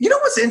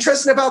what's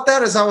interesting about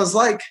that is I was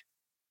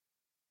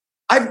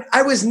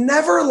I was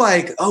never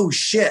oh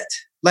shit.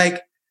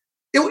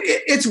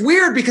 It's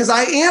weird because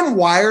I am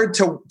wired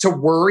to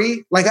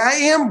worry. I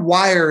am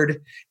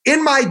wired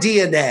in my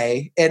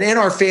DNA and in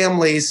our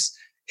family's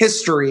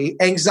history,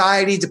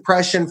 anxiety,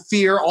 depression,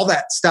 fear, all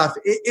that stuff.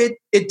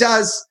 It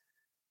does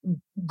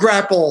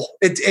grapple.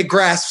 It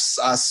grasps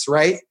us,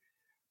 right?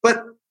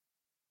 But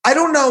I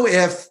don't know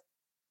if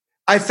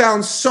I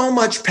found so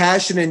much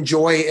passion and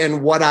joy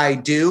in what I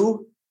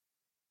do,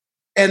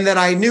 and that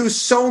I knew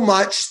so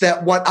much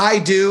that what I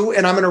do,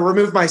 and I'm going to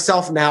remove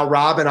myself now,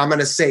 Rob, and I'm going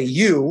to say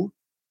you,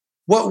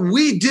 what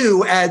we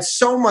do adds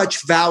so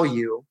much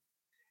value,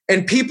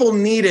 and people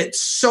need it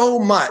so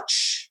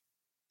much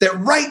that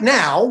right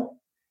now,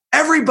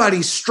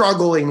 everybody's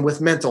struggling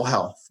with mental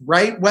health,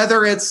 right?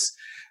 Whether it's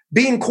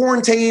being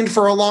quarantined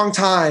for a long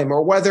time,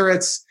 or whether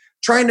it's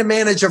trying to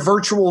manage a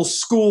virtual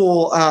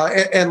school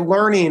and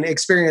learning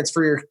experience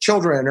for your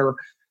children, or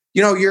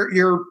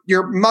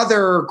your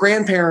mother or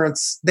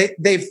grandparents,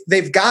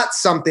 they've got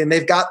something,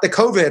 they've got the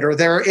COVID, or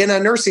they're in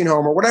a nursing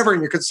home or whatever,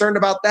 and you're concerned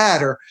about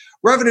that, or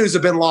revenues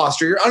have been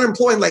lost, or you're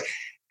unemployed.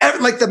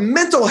 The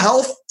mental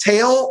health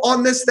tail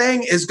on this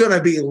thing is going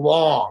to be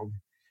long.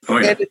 Oh,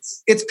 yeah. And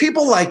it's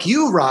people like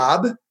you,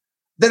 Rob,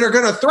 that are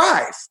going to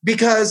thrive,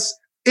 because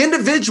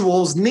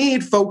individuals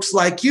need folks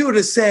like you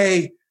to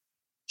say,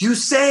 you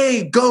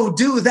say, go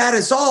do that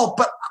is all,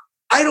 but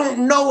I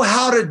don't know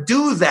how to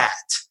do that.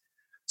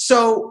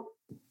 So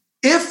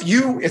if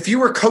you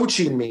were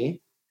coaching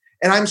me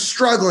and I'm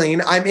struggling,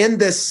 I'm in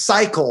this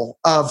cycle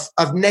of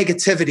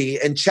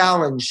negativity and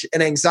challenge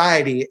and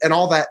anxiety and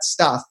all that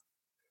stuff,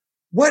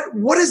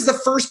 what is the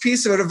first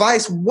piece of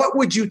advice? What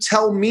would you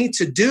tell me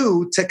to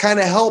do to kind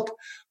of help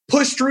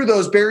push through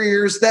those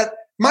barriers that,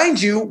 mind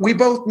you, we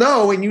both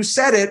know, and you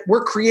said it,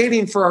 we're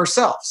creating for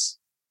ourselves?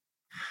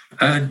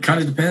 It kind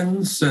of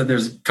depends.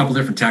 There's a couple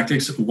different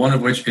tactics, one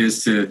of which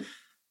is to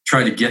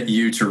try to get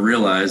you to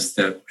realize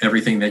that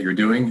everything that you're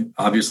doing,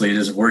 obviously it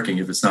isn't working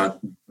if it's not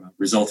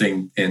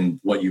resulting in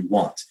what you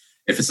want.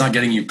 If it's not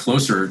getting you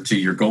closer to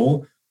your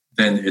goal,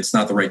 then it's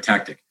not the right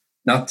tactic.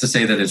 Not to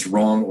say that it's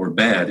wrong or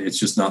bad, it's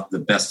just not the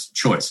best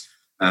choice.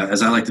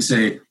 As I like to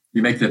say,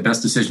 you make the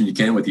best decision you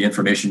can with the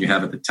information you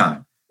have at the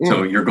time.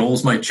 So your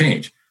goals might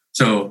change.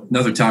 So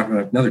another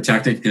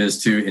tactic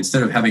is to,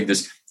 instead of having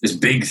this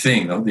big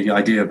thing, the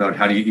idea about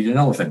how do you eat an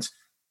elephant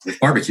with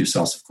barbecue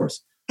sauce, of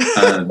course,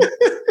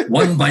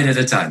 one bite at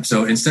a time.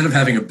 So instead of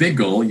having a big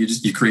goal,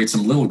 you create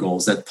some little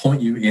goals that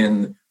point you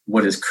in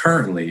what is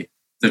currently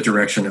the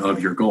direction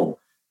of your goal.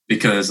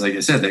 Because, like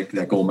I said,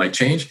 that goal might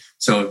change.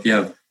 So if you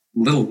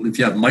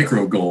have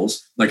micro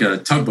goals, like a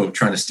tugboat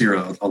trying to steer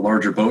a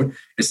larger boat,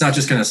 it's not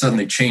just going to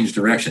suddenly change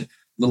direction.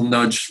 Little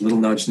nudge, little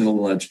nudge,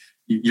 little nudge.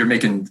 You're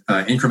making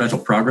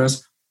incremental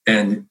progress,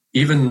 and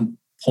even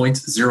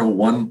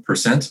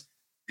 0.01%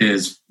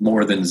 is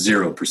more than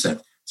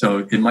 0%. So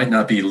it might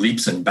not be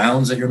leaps and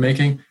bounds that you're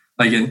making.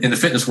 Like in the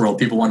fitness world,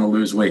 people want to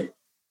lose weight.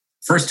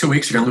 First 2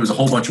 weeks, you're going to lose a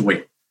whole bunch of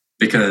weight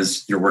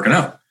because you're working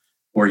out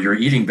or you're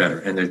eating better,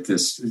 and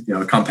this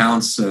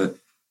compounds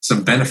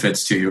some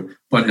benefits to you.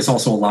 But it's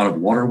also a lot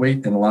of water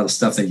weight and a lot of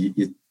stuff that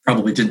you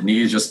probably didn't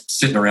need, just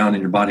sitting around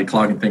in your body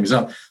clogging things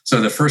up. So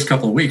the first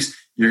couple of weeks,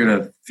 you're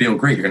going to feel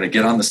great. You're going to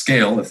get on the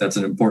scale, if that's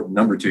an important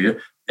number to you,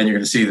 and you're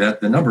going to see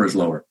that the number is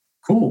lower.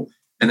 Cool.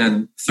 And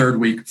then third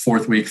week,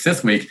 fourth week,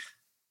 fifth week,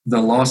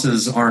 the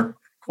losses aren't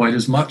quite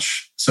as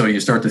much. So you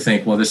start to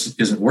think, well, this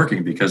isn't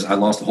working because I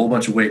lost a whole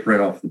bunch of weight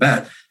right off the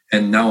bat,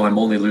 and now I'm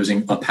only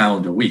losing a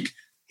pound a week.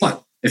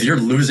 But if you're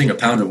losing a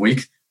pound a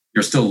week,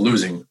 you're still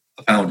losing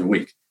a pound a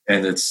week.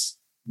 And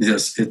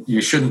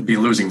you shouldn't be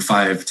losing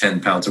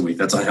 5-10 pounds a week.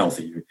 That's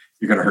unhealthy.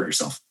 You're going to hurt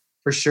yourself.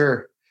 For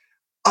sure.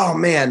 Oh,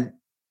 man.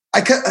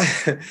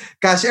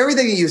 Gosh,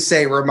 everything you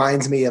say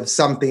reminds me of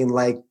something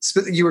like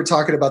you were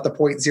talking about the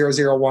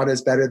 0.001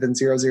 is better than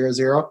 000.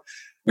 Yep.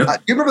 You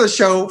remember the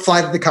show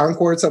Flight of the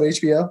Conchords on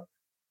HBO?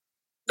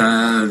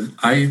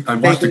 I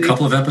watched a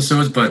couple of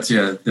episodes, but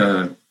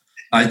yeah,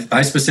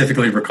 I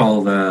specifically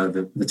recall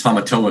the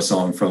Tamatoa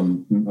song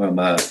from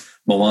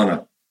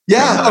Moana.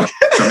 Yeah. From,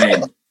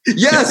 Jermaine.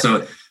 Yes.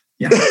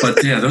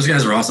 But those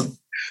guys are awesome.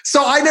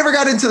 So I never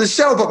got into the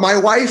show, but my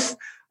wife,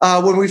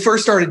 when we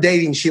first started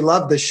dating, she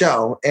loved the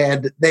show,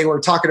 and they were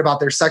talking about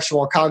their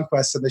sexual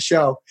conquests in the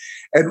show.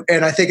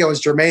 And I think it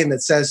was Jermaine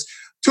that says,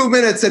 2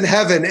 minutes in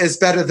heaven is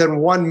better than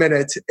 1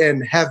 minute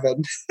in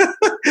heaven.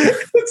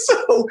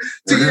 So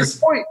to your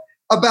point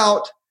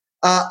about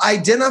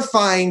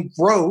identifying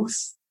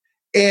growth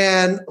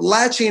and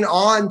latching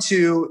on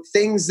to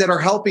things that are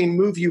helping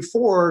move you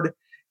forward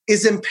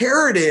is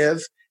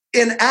imperative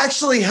in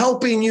actually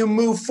helping you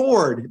move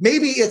forward.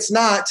 Maybe it's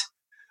not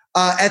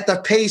at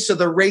the pace or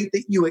the rate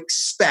that you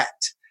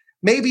expect.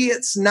 Maybe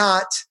it's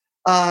not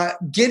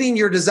getting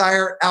your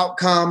desired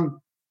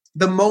outcome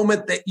the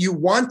moment that you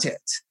want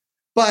it.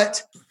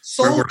 But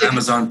we're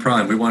Amazon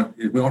Prime. We want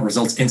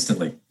results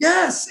instantly.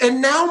 Yes,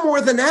 and now more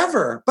than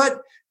ever.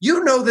 But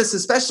you know this,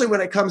 especially when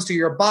it comes to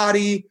your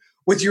body,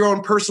 with your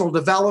own personal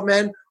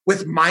development,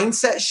 with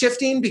mindset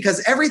shifting,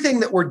 because everything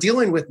that we're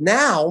dealing with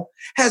now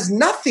has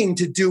nothing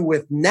to do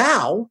with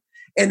now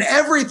and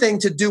everything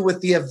to do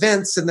with the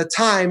events and the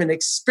time and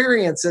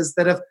experiences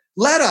that have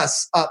led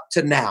us up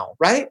to now,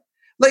 right?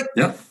 Like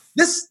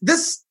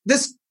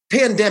this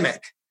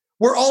pandemic,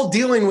 we're all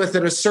dealing with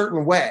it a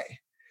certain way.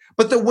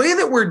 But the way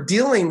that we're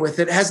dealing with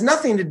it has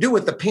nothing to do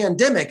with the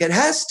pandemic. It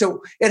has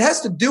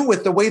to do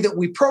with the way that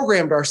we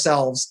programmed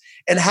ourselves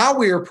and how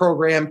we were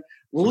programmed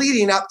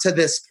leading up to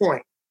this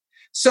point.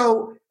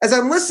 So as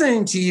I'm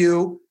listening to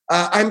you,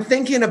 I'm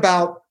thinking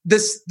about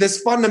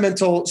this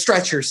fundamental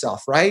stretch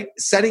yourself, right?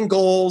 Setting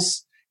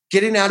goals,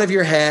 getting out of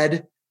your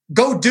head,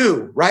 go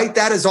do, right?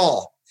 That is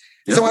all.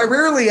 Yep. So I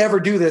rarely ever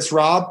do this,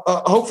 Rob.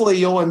 Hopefully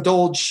you'll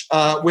indulge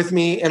with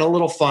me in a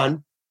little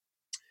fun.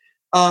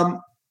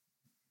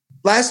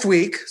 Last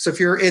week, so if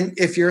you're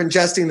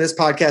ingesting this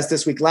podcast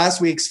this week,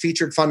 last week's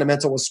featured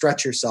fundamental was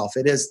stretch yourself.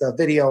 It is the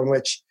video in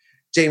which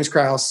James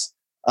Krause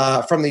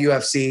from the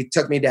UFC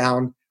took me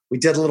down. We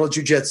did a little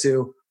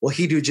jujitsu. Well,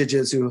 he do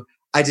jiu-jitsu.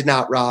 I did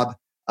not, Rob.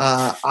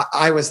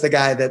 I was the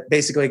guy that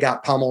basically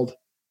got pummeled.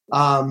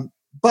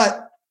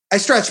 But I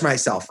stretched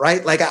myself,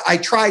 right? Like I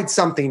tried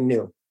something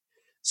new.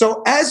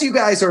 So as you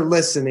guys are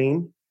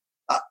listening,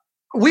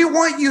 we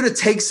want you to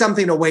take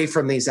something away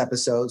from these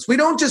episodes. We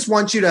don't just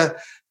want you to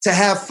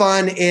have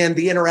fun in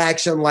the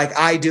interaction like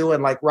I do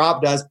and like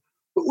Rob does.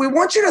 But we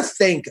want you to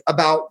think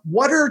about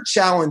what are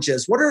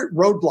challenges, what are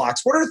roadblocks,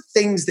 what are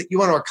things that you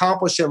want to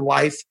accomplish in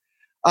life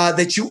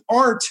that you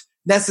aren't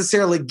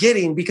necessarily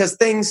getting because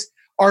things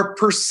are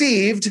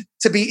perceived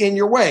to be in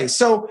your way.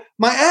 So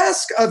my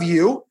ask of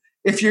you,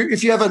 if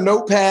you have a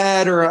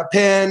notepad or a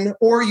pen,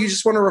 or you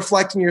just want to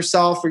reflect on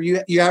yourself, or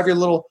you have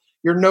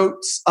your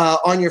notes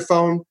on your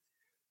phone,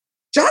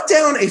 jot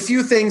down a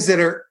few things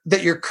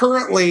that you're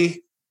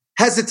currently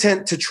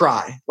hesitant to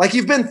try. Like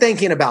you've been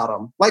thinking about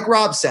them. Like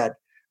Rob said,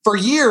 for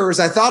years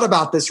I thought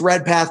about this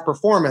Red Path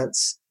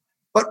performance,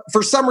 but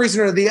for some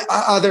reason or the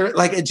other,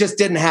 like it just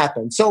didn't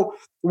happen. So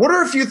what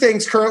are a few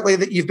things currently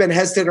that you've been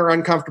hesitant or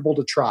uncomfortable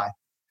to try?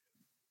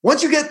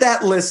 Once you get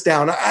that list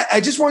down, I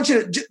just want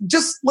you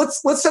to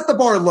let's set the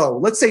bar low.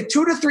 Let's say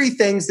 2 to 3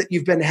 things that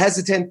you've been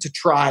hesitant to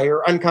try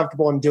or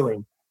uncomfortable in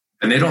doing.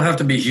 And they don't have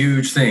to be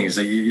huge things.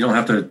 You don't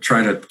have to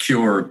try to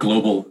cure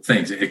global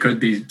things. It could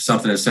be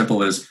something as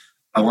simple as,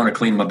 I want to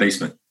clean my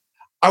basement.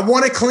 I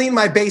want to clean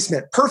my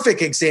basement.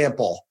 Perfect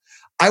example.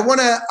 I want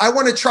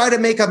to try to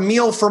make a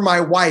meal for my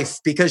wife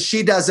because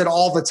she does it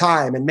all the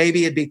time. And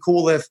maybe it'd be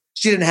cool if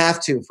she didn't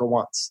have to for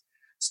once.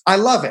 I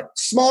love it.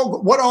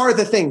 Small. What are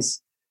the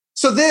things?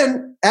 So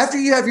then after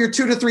you have your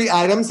 2 to 3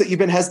 items that you've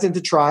been hesitant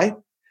to try,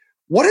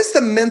 what is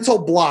the mental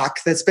block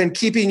that's been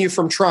keeping you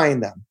from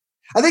trying them?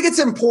 I think it's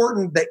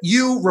important that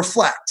you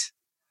reflect.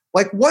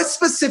 Like what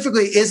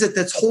specifically is it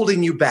that's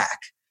holding you back?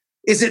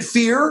 Is it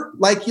fear?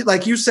 Like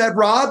you said,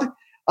 Rob,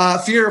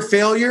 fear of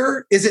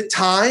failure? Is it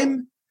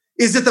time?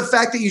 Is it the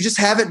fact that you just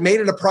haven't made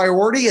it a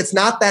priority? It's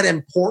not that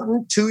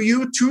important to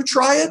you to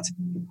try it?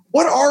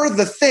 What are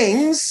the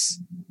things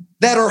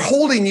that are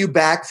holding you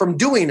back from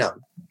doing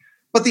them?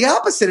 But the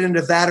opposite end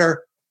of that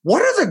are,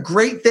 what are the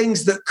great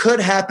things that could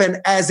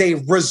happen as a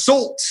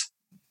result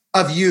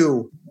of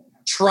you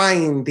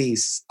trying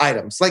these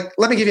items? Like,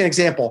 let me give you an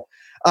example.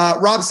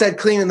 Rob said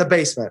cleaning the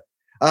basement.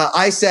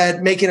 I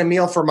said making a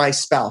meal for my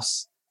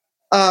spouse.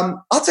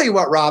 I'll tell you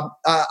what, Rob,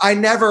 I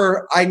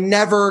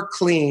never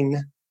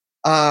clean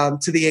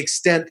to the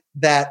extent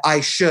that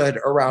I should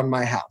around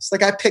my house.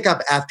 Like I pick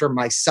up after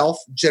myself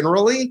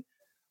generally,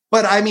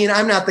 but I mean,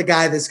 I'm not the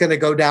guy that's going to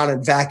go down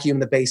and vacuum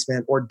the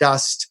basement or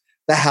dust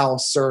the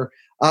house or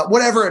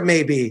whatever it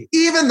may be.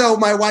 Even though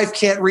my wife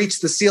can't reach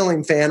the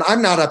ceiling fan,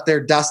 I'm not up there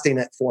dusting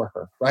it for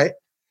her, right?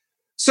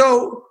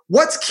 So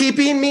what's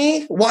keeping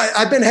me? Why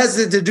I've been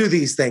hesitant to do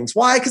these things.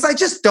 Why? Because I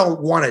just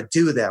don't want to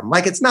do them.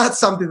 Like it's not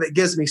something that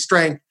gives me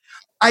strength.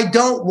 I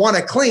don't want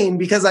to clean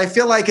because I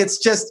feel like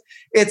it's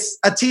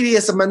a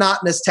tedious and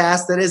monotonous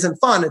task that isn't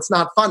fun. It's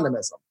not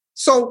fundamentalism.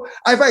 So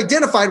I've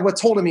identified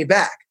what's holding me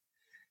back.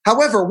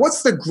 However,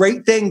 what's the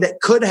great thing that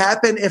could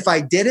happen if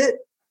I did it?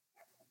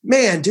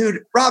 man,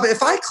 dude, Rob,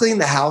 if I cleaned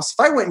the house, if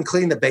I went and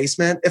cleaned the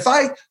basement, if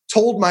I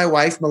told my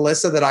wife,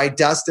 Melissa, that I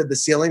dusted the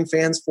ceiling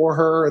fans for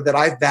her, or that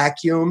I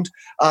vacuumed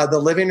the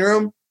living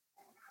room,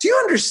 do you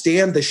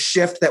understand the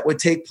shift that would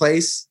take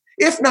place?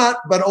 If not,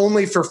 but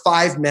only for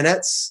 5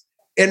 minutes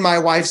in my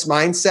wife's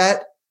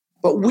mindset.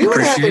 But we would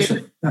have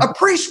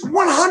appreciation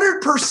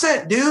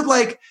 100%, dude.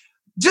 Like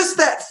just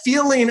that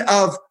feeling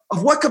of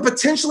what could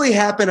potentially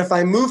happen if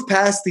I move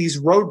past these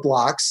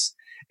roadblocks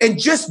and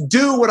just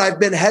do what I've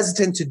been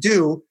hesitant to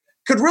do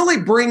could really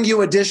bring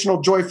you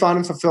additional joy, fun,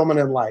 and fulfillment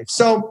in life.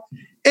 So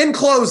in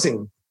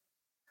closing,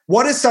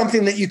 what is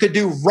something that you could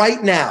do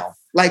right now?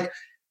 Like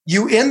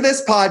you end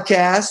this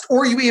podcast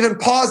or you even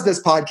pause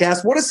this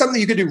podcast. What is something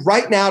you could do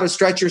right now to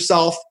stretch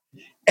yourself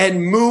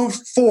and move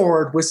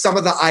forward with some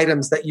of the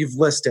items that you've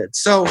listed?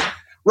 So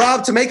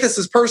Rob, to make this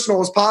as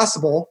personal as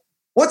possible,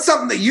 what's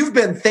something that you've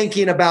been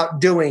thinking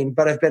about doing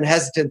but have been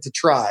hesitant to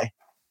try?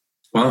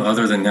 Well,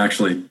 other than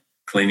actually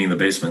cleaning the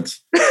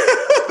basements.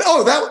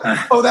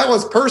 that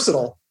was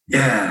personal.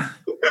 Yeah.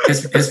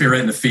 Hits me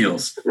right in the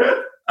feels.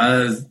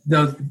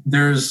 No,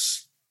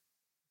 there's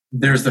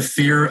the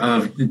fear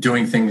of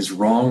doing things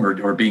wrong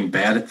or being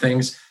bad at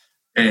things.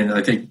 And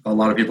I think a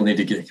lot of people need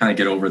to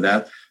get over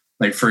that.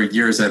 Like for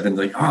years, I've been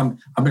like, I'm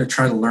going to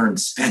try to learn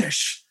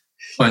Spanish.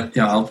 But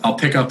I'll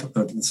pick up,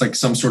 it's like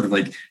some sort of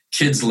like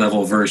kids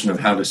level version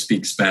of how to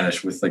speak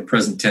Spanish with like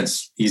present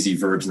tense, easy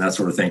verbs and that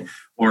sort of thing.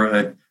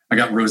 Or I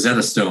got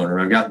Rosetta Stone or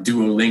I've got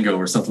Duolingo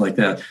or something like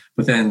that.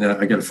 But then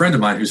I got a friend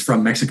of mine who's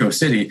from Mexico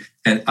City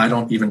and I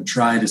don't even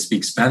try to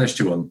speak Spanish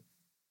to him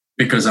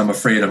because I'm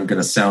afraid I'm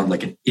going to sound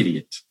like an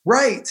idiot.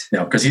 Right.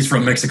 Because he's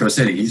from Mexico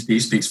City. He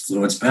speaks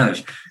fluent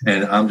Spanish.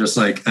 And I'm just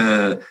like,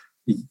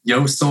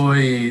 yo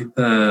soy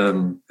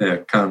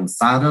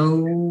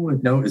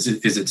cansado. No, is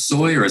it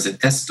soy or is it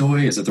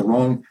estoy? Is it the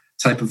wrong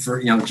type of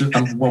verb?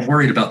 I'm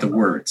worried about the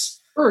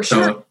words. For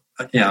sure. So,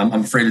 I'm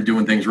afraid of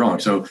doing things wrong.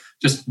 So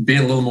just being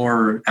a little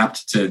more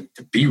apt to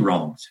be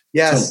wrong.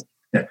 Yes.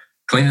 So,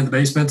 cleaning the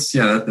basements.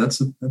 Yeah,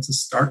 that's a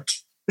start.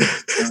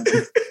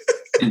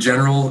 In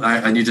general,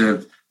 I need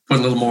to put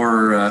a little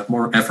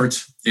more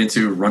effort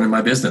into running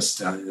my business.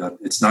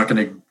 It's not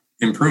going to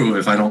improve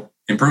if I don't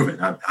improve it.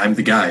 I'm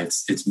the guy.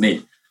 It's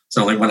me.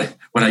 So like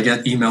when I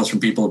get emails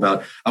from people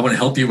about I want to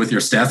help you with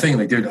your staffing,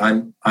 like dude,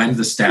 I'm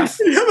the staff.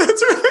 Yeah,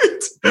 that's right.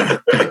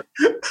 Okay.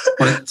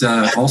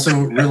 But also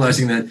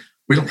realizing that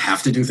we don't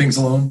have to do things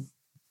alone,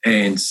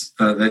 and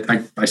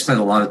that I spend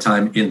a lot of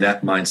time in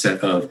that mindset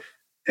of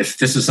if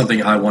this is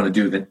something I want to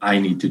do, then I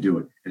need to do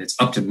it, and it's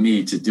up to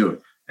me to do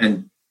it.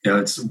 And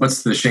it's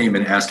what's the shame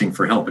in asking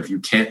for help if you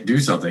can't do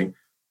something?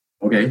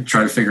 Okay,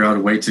 try to figure out a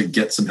way to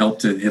get some help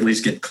to at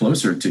least get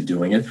closer to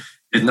doing it.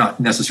 It's not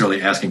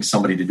necessarily asking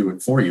somebody to do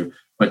it for you,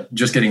 but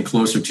just getting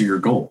closer to your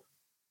goal.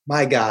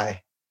 My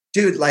guy,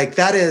 dude, like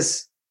that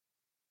is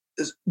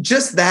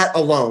just that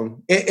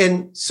alone.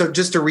 And so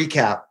just to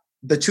recap,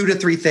 the 2 to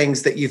 3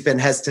 things that you've been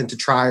hesitant to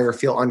try or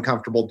feel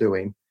uncomfortable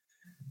doing.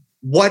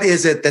 What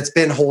is it that's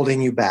been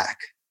holding you back?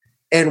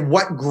 And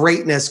what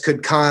greatness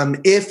could come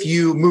if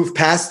you move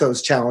past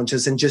those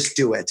challenges and just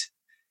do it?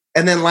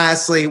 And then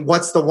lastly,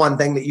 what's the one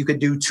thing that you could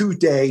do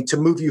today to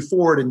move you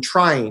forward in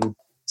trying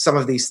some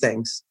of these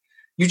things?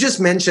 You just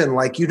mentioned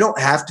like you don't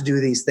have to do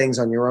these things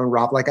on your own,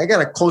 Rob. Like I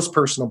got a close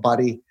personal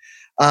buddy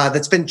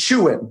that's been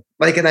chewing.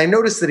 Like, and I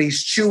noticed that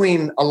he's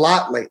chewing a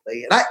lot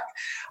lately. And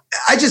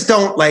I just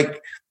don't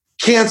like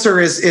cancer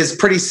is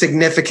pretty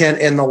significant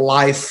in the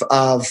life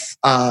of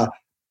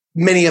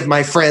many of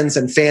my friends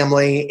and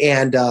family.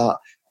 And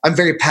I'm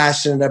very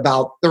passionate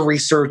about the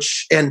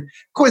research. And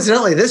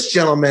coincidentally, this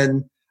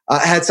gentleman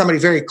had somebody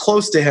very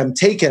close to him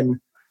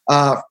taken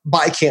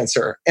by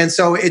cancer. And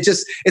so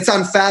it's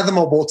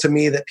unfathomable to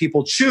me that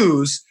people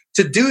choose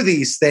to do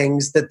these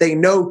things that they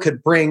know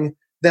could bring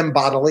them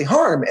bodily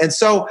harm. And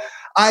so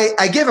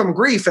I give him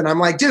grief and I'm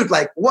like, dude,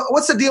 like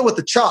what's the deal with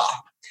the chaw?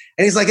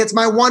 And he's like, it's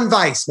my one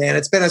vice, man.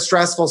 It's been a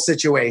stressful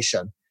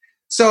situation.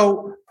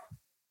 So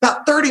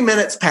about 30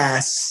 minutes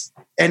pass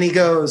and he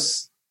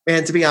goes,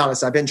 man, to be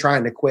honest, I've been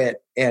trying to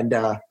quit. And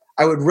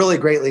I would really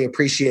greatly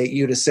appreciate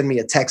you to send me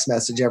a text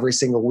message every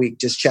single week,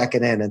 just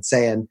checking in and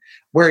saying,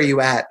 where are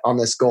you at on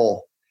this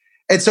goal?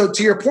 And so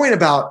to your point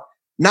about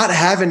not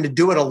having to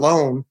do it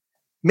alone,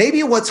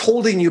 maybe what's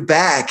holding you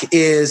back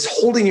is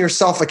holding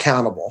yourself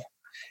accountable.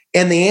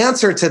 And the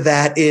answer to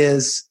that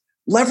is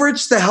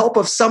leverage the help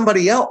of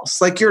somebody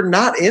else. Like you're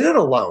not in it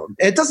alone.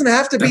 It doesn't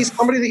have to be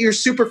somebody that you're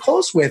super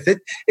close with.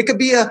 It could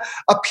be a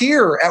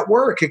peer at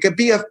work. It could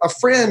be a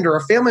friend or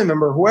a family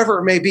member, whoever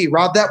it may be.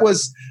 Rob, that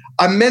was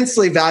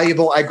immensely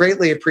valuable. I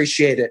greatly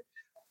appreciate it.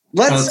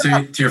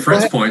 To your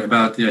first point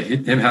about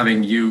him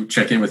having you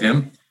check in with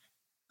him,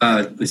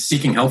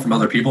 seeking help from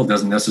other people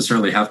doesn't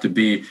necessarily have to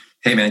be,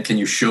 hey man, can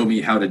you show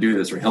me how to do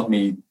this or help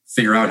me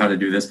figure out how to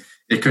do this?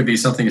 It could be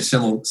something as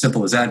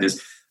simple as that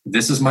is,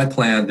 this is my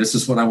plan. This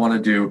is what I want to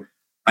do.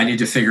 I need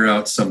to figure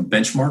out some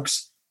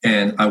benchmarks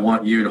and I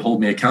want you to hold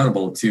me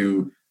accountable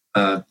to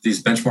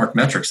these benchmark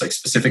metrics, like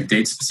specific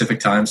dates, specific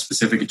times,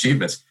 specific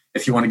achievements.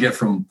 If you want to get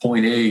from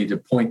point A to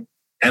point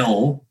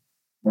L,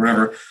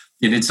 wherever.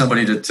 You need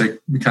somebody to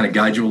kind of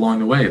guide you along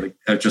the way,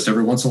 like just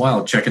every once in a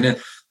while, checking in.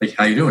 Like,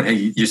 how you doing?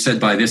 Hey, you said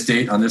by this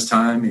date on this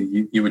time,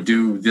 you would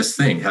do this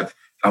thing.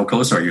 How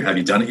close are you? Have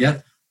you done it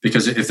yet?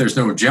 Because if there's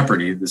no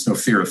jeopardy, there's no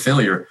fear of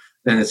failure,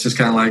 then it's just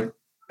kind of like,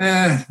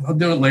 I'll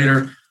do it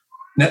later.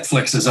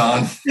 Netflix is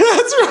on. That's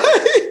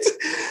right.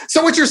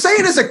 So what you're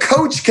saying is a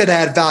coach could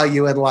add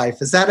value in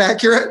life. Is that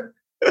accurate?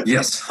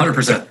 Yes,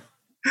 100%.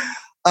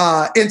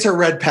 Enter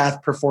Red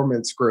Path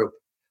Performance Group.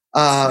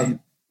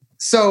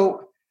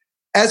 So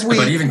as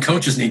but even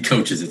coaches need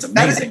coaches. It's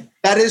amazing.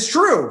 That is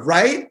true,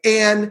 right?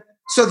 And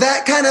so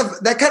that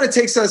kind of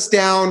takes us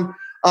down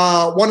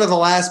one of the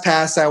last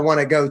paths I want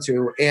to go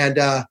to.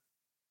 And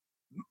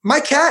my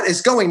cat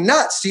is going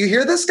nuts. Do you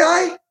hear this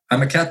guy?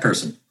 I'm a cat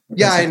person.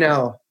 Yeah, I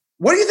know.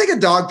 What do you think of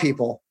dog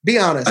people? Be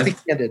honest. Be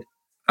candid.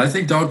 I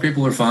think dog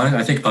people are fine.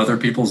 I think other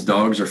people's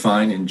dogs are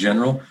fine in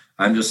general.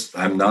 I'm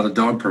not a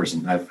dog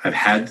person. I've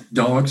had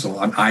dogs. So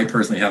I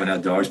personally haven't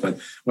had dogs, but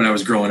when I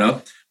was growing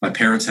up, my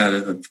parents had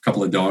a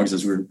couple of dogs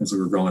as we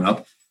were growing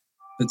up.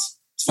 It's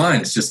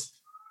fine. It's just,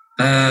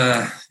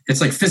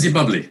 it's like fizzy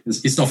bubbly.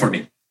 It's not for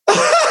me.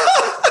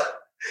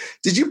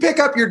 Did you pick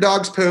up your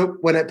dog's poop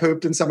when it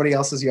pooped in somebody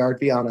else's yard?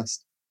 Be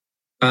honest.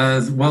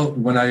 Well,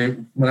 when I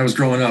was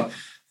growing up,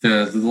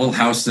 the little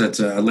house that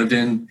I lived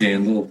in a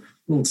little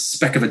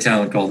speck of a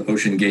town called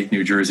Ocean Gate,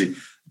 New Jersey,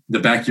 the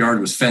backyard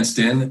was fenced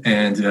in,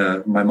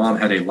 and my mom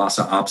had a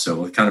Lhasa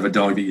Apso, kind of a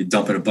dog that you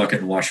dump in a bucket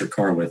and wash your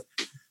car with.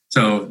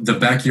 So the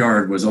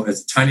backyard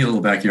it's a tiny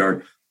little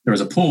backyard. There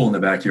was a pool in the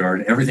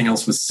backyard. Everything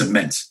else was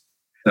cement.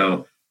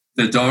 So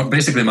the dog,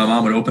 basically my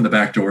mom would open the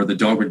back door. The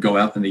dog would go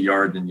out in the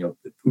yard and,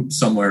 poop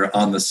somewhere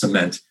on the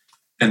cement.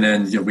 And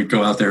then we'd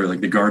go out there like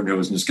the garden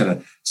hose and just kind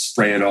of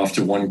spray it off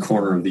to one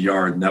corner of the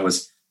yard. And that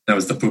was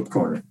the poop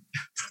corner.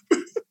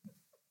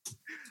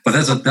 But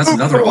that's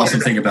another awesome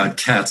thing about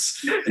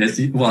cats.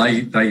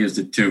 I used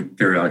it too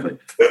periodically.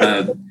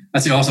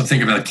 That's the awesome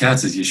thing about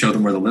cats is you show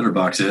them where the litter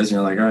box is. And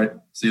you're like, all right,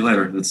 see you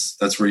later.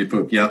 That's where you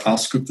poop. Yeah, I'll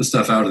scoop the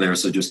stuff out of there.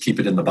 So just keep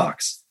it in the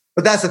box.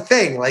 But that's the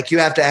thing. Like you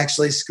have to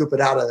actually scoop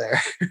it out of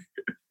there.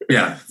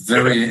 Yeah,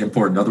 very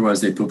important.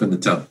 Otherwise they poop in the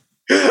tub.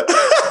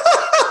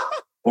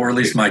 Or at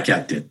least my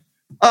cat did.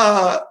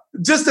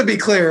 Just to be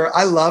clear,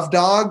 I love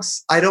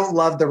dogs. I don't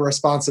love the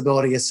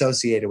responsibility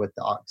associated with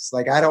dogs.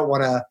 Like I don't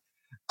want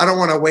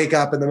to wake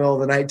up in the middle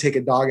of the night and take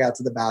a dog out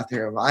to the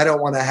bathroom. I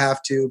don't want to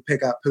have to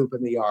pick up poop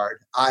in the yard.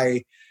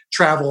 I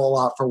travel a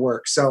lot for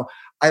work. So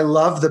I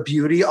love the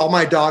beauty. All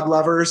my dog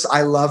lovers,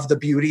 I love the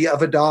beauty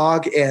of a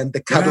dog and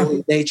the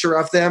cuddly nature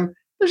of them.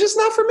 They're just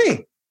not for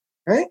me,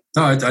 right?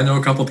 No, I know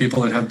a couple of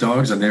people that have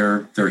dogs, and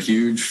they're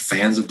huge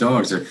fans of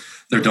dogs.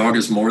 Their dog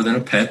is more than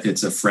a pet.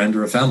 It's a friend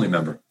or a family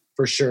member.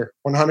 For sure,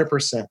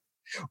 100%.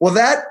 Well,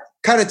 that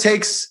kind of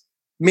takes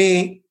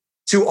me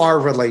to our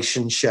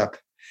relationship.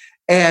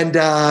 And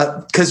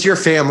because you're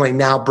family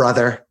now,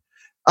 brother.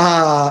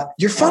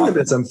 You're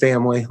Fundamism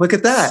family. Look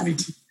at that.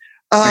 Sweet.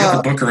 I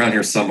got the book around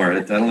here somewhere.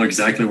 I don't know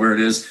exactly where it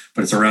is,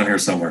 but it's around here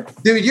somewhere.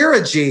 Dude, you're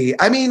a G.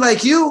 I mean,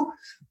 like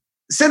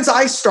since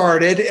I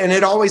started, and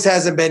it always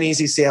hasn't been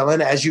easy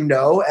sailing, as you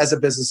know, as a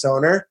business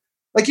owner,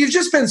 like you've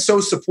just been so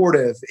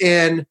supportive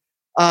in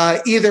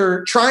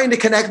either trying to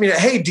connect me to,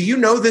 hey, do you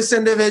know this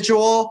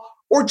individual?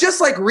 Or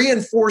just like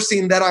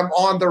reinforcing that I'm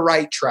on the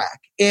right track.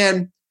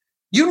 And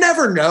you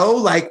never know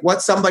like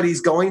what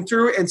somebody's going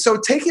through. And so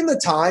taking the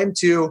time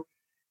to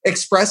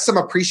express some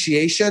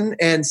appreciation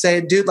and say,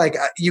 dude, like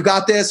you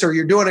got this, or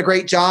you're doing a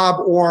great job,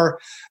 or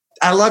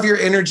I love your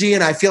energy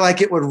and I feel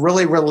like it would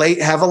really relate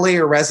heavily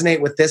or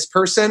resonate with this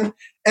person.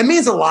 It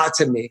means a lot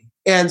to me.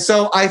 And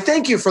so I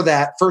thank you for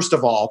that, first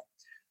of all.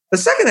 The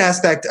second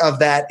aspect of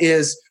that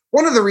is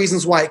one of the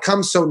reasons why it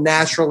comes so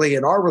naturally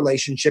in our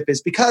relationship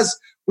is because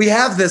we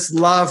have this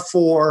love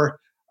for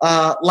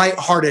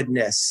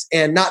lightheartedness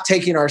and not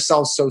taking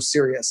ourselves so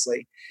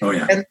seriously. Oh,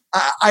 yeah. And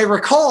I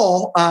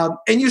recall,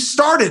 and you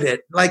started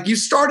it, like you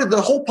started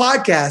the whole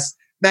podcast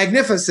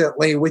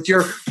magnificently with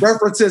your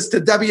references to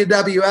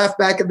WWF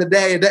back in the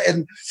day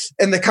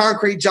and the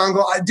concrete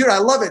jungle. Dude, I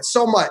love it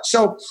so much.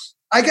 So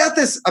I got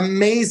this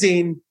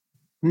amazing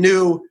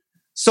new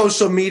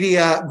social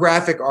media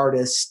graphic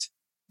artist,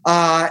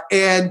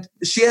 and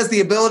she has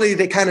the ability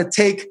to kind of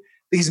take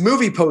these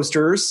movie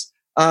posters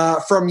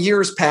from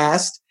years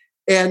past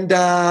and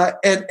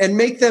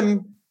make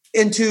them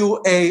into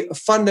a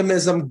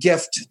Fundamism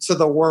gift to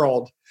the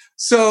world.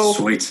 So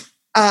sweet.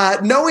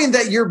 Knowing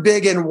that you're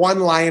big in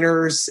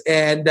one-liners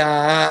and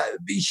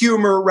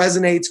humor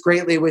resonates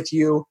greatly with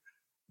you,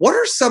 what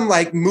are some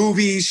like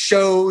movies,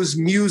 shows,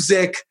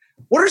 music?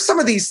 What are some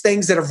of these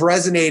things that have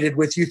resonated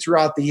with you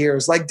throughout the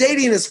years? Like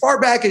dating as far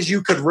back as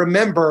you could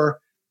remember,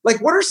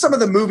 like what are some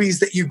of the movies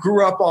that you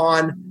grew up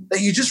on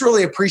that you just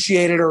really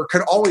appreciated or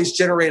could always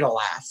generate a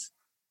laugh?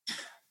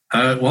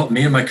 Well,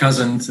 me and my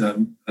cousins,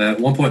 at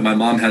one point, my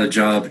mom had a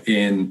job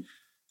in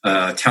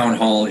town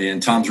hall in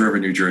Toms River,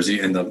 New Jersey,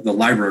 and the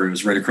library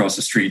was right across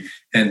the street.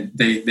 And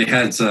they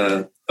had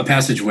a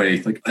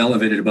passageway like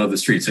elevated above the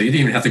street, so you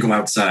didn't even have to go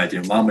outside.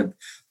 Mom would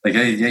Like,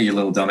 hey, yeah, you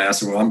little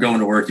dumbass. Well, I'm going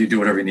to work. You do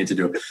whatever you need to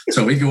do.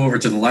 So we go over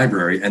to the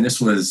library, and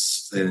this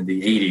was in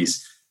the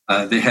 80s.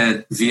 They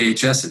had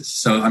VHSs.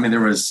 So, I mean, there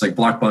was like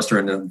Blockbuster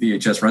and the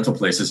VHS rental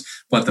places,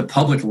 but the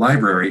public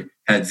library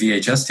had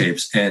VHS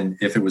tapes. And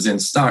if it was in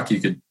stock, you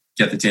could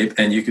get the tape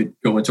and you could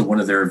go into one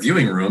of their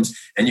viewing rooms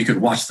and you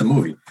could watch the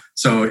movie.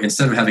 So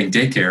instead of having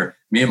daycare,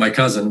 me and my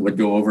cousin would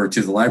go over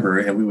to the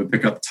library and we would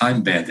pick up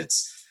Time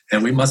Bandits.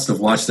 And we must have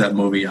watched that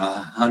movie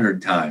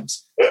 100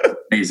 times.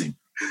 Amazing.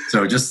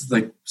 So just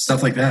like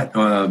stuff like that.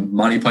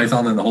 Monty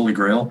Python and the Holy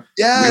Grail.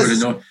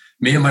 Yes.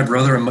 Me and my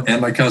brother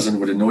and my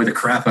cousin would annoy the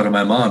crap out of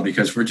my mom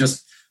because we're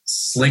just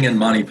slinging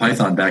Monty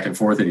Python back and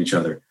forth at each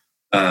other.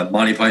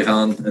 Monty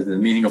Python, the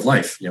meaning of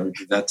life,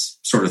 that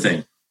sort of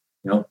thing.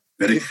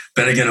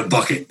 Better get a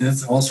bucket.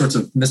 It's all sorts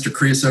of Mr.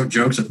 Creosote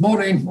jokes of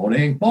morning.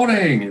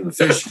 The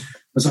fish. It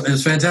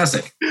was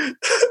fantastic.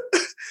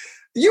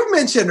 You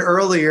mentioned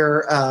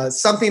earlier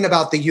something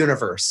about the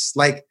universe,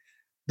 like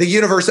the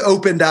universe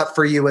opened up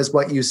for you, is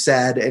what you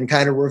said, and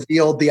kind of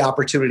revealed the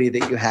opportunity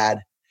that you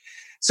had.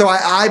 So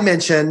I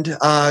mentioned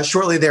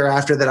shortly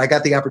thereafter that I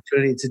got the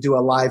opportunity to do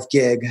a live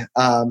gig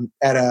at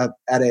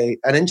an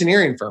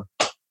engineering firm,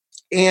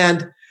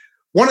 and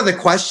one of the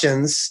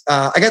questions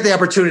I got the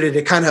opportunity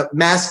to kind of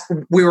mask.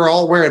 We were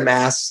all wearing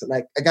masks, and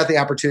I got the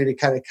opportunity to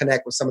kind of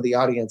connect with some of the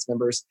audience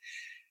members.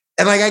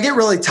 And like, I get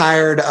really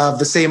tired of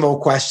the same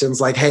old questions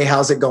like, hey,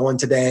 how's it going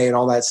today? And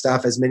all that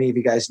stuff, as many of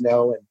you guys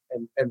know.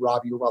 And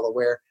Rob, you're well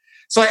aware.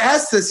 So I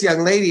asked this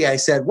young lady, I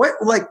said,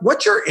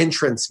 what's your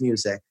entrance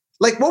music?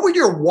 Like, what would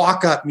your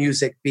walk-up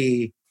music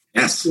be?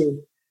 Yes.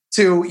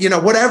 To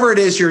whatever it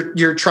is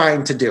you're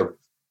trying to do.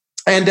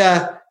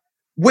 And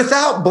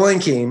without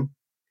blinking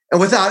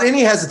and without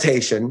any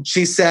hesitation,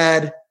 she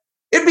said,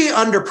 it'd be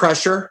Under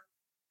Pressure.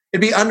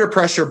 It'd be Under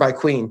Pressure by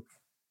Queen.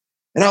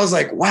 And I was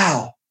like,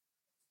 wow,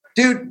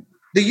 dude,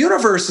 the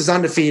universe is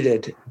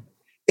undefeated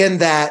in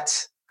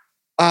that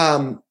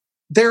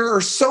there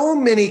are so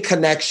many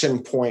connection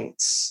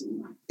points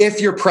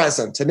if you're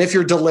present and if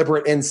you're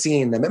deliberate in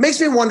seeing them. It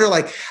makes me wonder,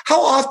 like,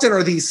 how often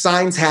are these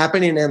signs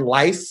happening in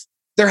life?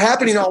 They're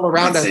happening all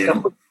around us.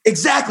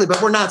 Exactly,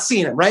 but we're not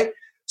seeing them, right?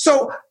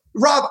 So,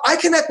 Rob, I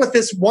connect with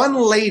this one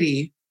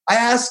lady. I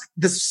ask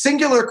the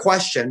singular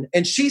question,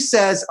 and she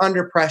says,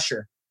 Under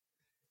Pressure.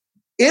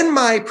 In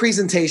my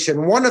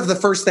presentation, one of the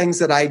first things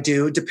that I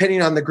do,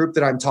 depending on the group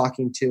that I'm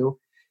talking to,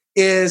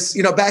 is,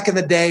 back in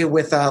the day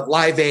with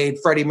Live Aid,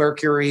 Freddie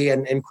Mercury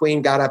and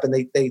Queen got up and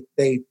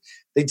they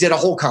did a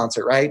whole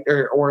concert, right?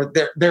 Or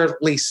their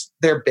at least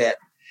their bit.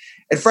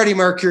 And Freddie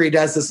Mercury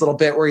does this little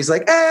bit where he's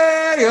like,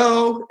 hey,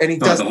 yo, and he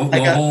does the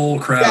whole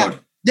crowd.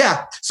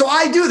 Yeah. So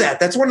I do that.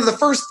 That's one of the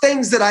first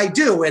things that I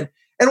do. And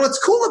what's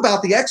cool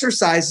about the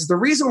exercise is the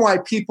reason why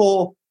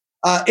people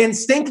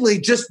instinctively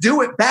just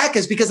do it back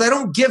is because I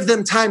don't give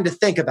them time to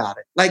think about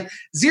it. Like,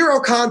 zero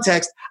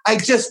context, I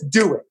just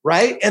do it,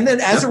 right? And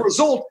then as a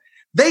result,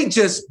 they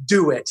just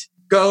do it.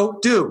 Go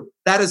do.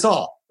 That is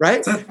all,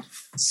 right?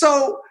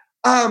 So,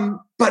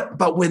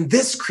 but when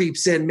this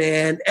creeps in,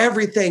 man,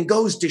 everything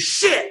goes to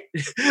shit.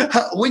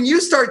 When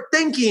you start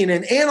thinking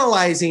and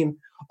analyzing,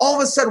 all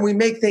of a sudden we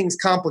make things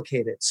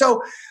complicated.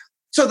 So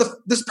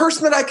this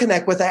person that I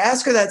connect with, I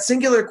ask her that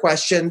singular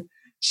question.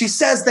 She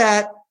says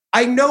that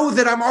I know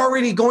that I'm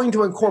already going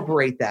to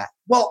incorporate that.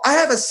 Well, I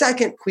have a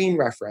second Queen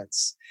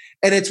reference,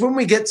 and it's when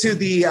we get to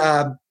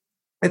the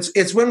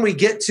it's when we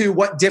get to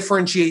what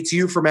differentiates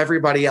you from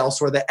everybody else,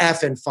 or the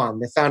F in fun,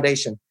 the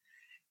foundation.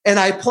 And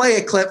I play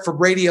a clip from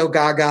Radio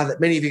Gaga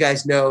that many of you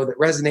guys know that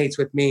resonates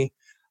with me.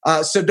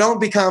 So don't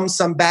become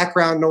some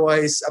background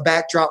noise, a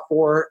backdrop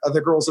for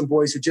other girls and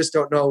boys who just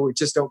don't know, or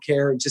just don't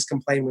care, and just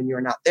complain when you're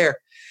not there.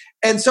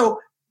 And so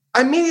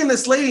I'm meeting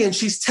this lady and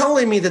she's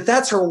telling me that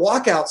that's her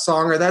walkout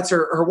song, or that's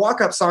her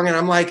walk-up song. And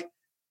I'm like,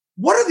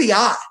 what are the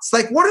odds?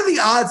 Like, what are the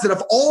odds that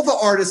of all the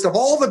artists, of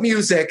all the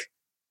music,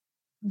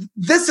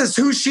 this is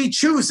who she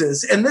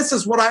chooses? And this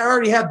is what I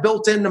already have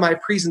built into my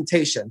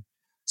presentation.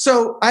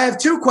 So I have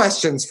two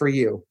questions for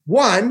you.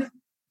 One,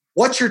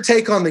 what's your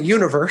take on the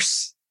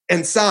universe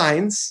and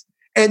signs?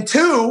 And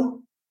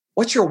two,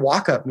 what's your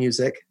walk-up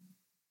music?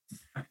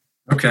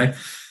 Okay.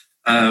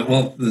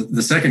 Well,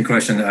 the second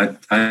question I've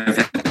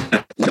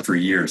had for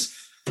years.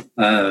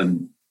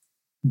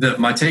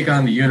 My take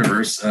on the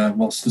universe,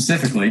 well,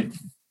 specifically,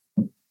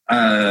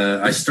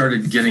 I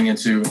started getting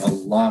into a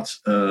lot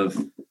of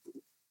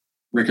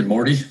Rick and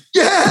Morty.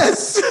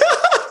 Yes!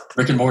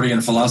 Rick and Morty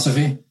and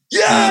philosophy.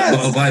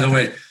 Yes! By the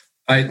way,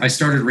 I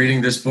started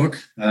reading this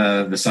book,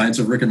 The Science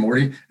of Rick and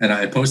Morty, and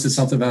I posted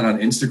something about it on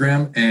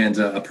Instagram, and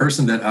a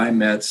person that I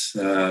met,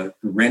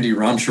 Randy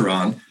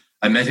Ramcharan,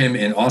 I met him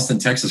in Austin,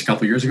 Texas a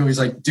couple of years ago. He's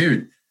like,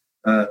 dude,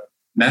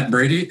 Matt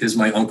Brady is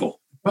my uncle.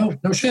 Oh,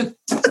 no shit.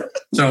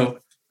 So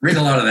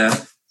reading a lot of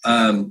that.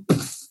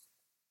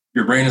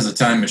 Your brain is a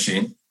time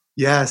machine.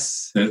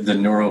 Yes. The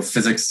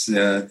neurophysics,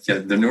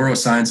 the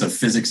neuroscience of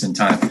physics and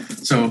time.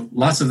 So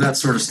lots of that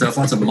sort of stuff,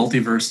 lots of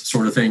multiverse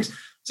sort of things.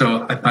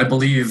 So I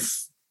believe,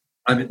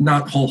 I'm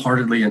not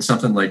wholeheartedly in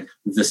something like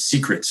The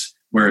Secret,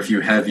 where if you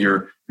have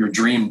your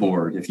dream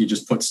board, if you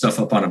just put stuff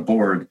up on a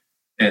board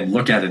and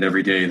look at it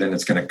every day, then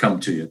it's going to come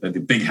to you. The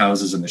big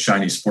houses and the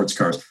shiny sports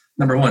cars.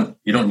 Number one,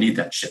 you don't need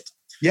that shit.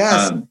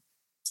 Yes.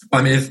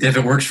 I mean, if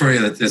it works for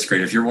you, that's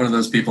great. If you're one of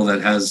those people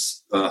that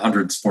has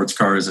 100 sports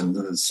cars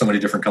and so many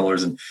different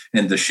colors and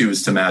the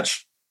shoes to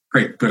match,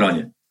 great, good on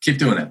you. Keep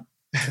doing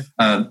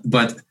that.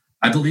 But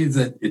I believe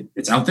that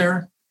it's out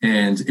there.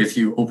 And if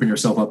you open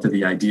yourself up to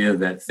the idea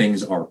that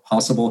things are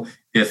possible,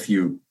 if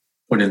you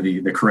put in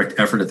the correct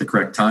effort at the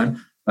correct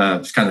time,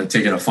 it's kind of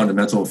taking a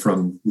fundamental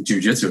from the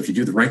jiu-jitsu. If you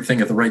do the right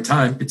thing at the right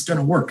time, it's going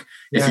to work.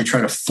 If you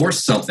try to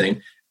force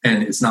something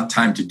and it's not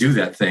time to do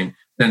that thing,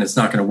 then it's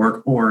not going to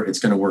work, or it's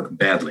going to work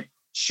badly.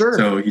 Sure.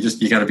 So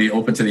you got to be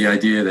open to the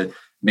idea that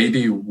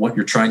maybe what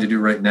you're trying to do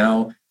right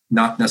now,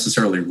 not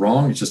necessarily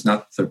wrong. It's just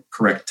not the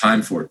correct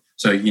time for it.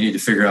 So you need to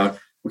figure out,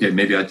 okay,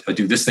 maybe I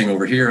do this thing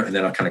over here, and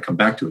then I'll kind of come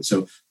back to it.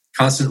 So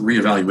constant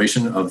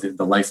reevaluation of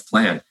the life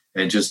plan,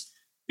 and just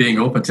being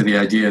open to the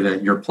idea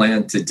that your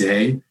plan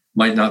today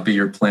might not be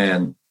your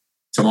plan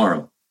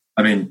tomorrow.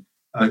 I mean,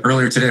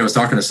 earlier today I was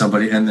talking to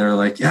somebody, and they're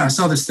like, yeah, I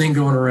saw this thing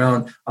going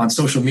around on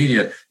social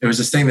media. It was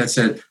this thing that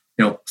said,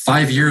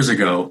 5 years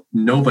ago,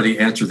 nobody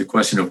answered the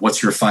question of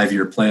what's your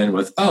 5-year plan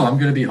with, oh, I'm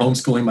going to be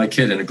homeschooling my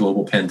kid in a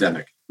global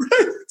pandemic.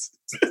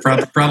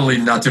 Probably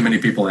not too many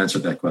people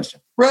answered that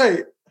question.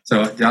 Right.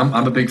 So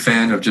I'm a big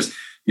fan of just,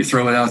 you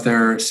throw it out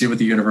there, see what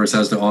the universe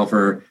has to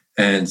offer,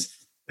 and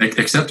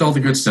accept all the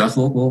good stuff.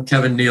 Little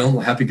Kevin Neal,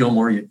 Happy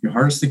Gilmore, you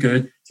harness the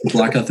good, you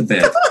block out the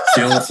bad,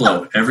 feel the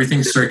flow.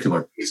 Everything's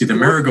circular. See, the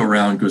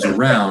merry-go-round goes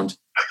around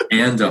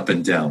and up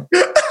and down.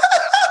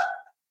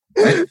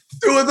 Right?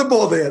 Doing the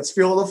bull dance,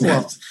 feel the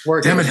flow.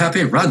 Yeah. Damn it,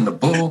 Happy, riding the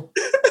bull.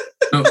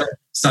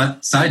 So,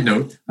 side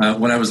note,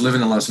 when I was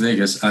living in Las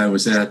Vegas, I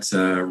was at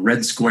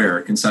Red Square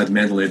inside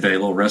Mandalay Bay, a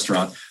little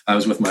restaurant. I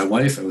was with my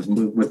wife, I was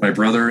with my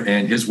brother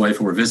and his wife,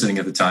 who were visiting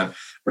at the time.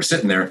 We're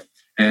sitting there,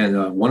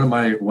 and one of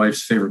my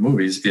wife's favorite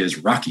movies is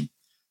Rocky.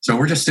 So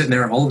we're just sitting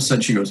there. All of a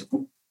sudden she goes,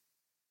 "Ooh."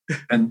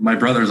 And my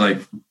brother's like,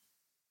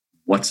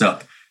 what's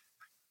up?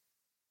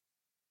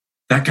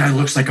 That guy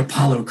looks like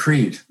Apollo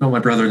Creed. No, my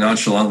brother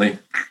nonchalantly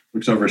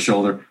looks over his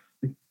shoulder.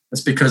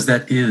 That's because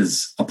that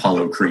is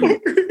Apollo Creed.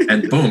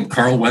 And boom,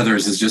 Carl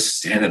Weathers is just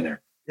standing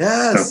there.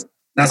 Yes. So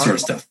that sort of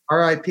stuff.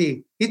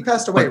 R.I.P. He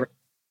passed away.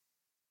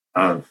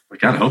 I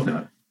gotta hope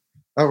not.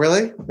 Oh,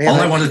 really? Man,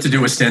 all I wanted to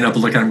do was stand up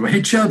and look at him and go,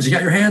 hey, Chubbs, you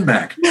got your hand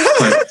back.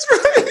 But that's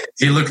right.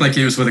 He looked like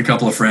he was with a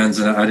couple of friends,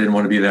 and I didn't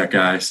want to be that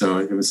guy. So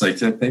it was like,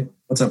 hey,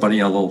 what's up, buddy?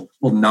 A little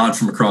nod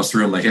from across the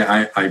room, like,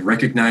 hey, I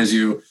recognize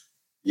you.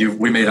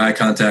 We made eye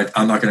contact.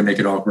 I'm not going to make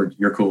it awkward.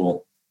 You're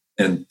cool.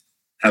 And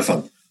have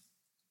fun.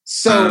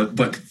 So,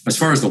 but as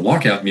far as the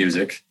walkout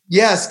music.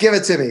 Yes, give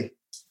it to me.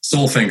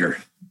 Soulfinger,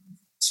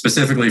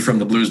 specifically from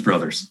the Blues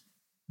Brothers.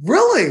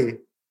 Really?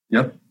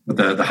 Yep. With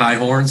the high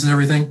horns and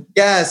everything.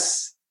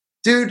 Yes.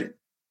 Dude.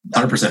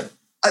 100%.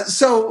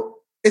 So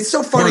it's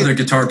so funny. Or the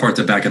guitar part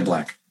to Back in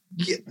Black.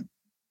 Yeah.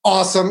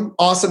 Awesome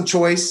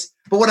choice.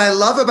 But what I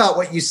love about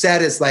what you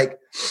said is, like,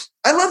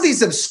 I love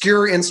these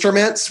obscure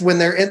instruments when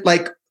they're in,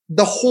 like,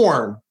 the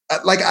horn.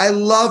 Like, I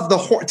love the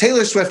horn.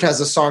 Taylor Swift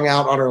has a song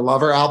out on her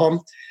Lover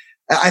album.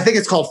 I think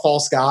it's called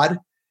False God.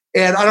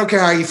 And I don't care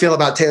how you feel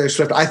about Taylor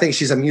Swift. I think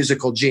she's a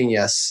musical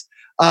genius.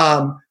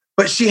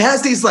 But she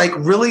has these, like,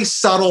 really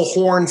subtle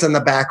horns in the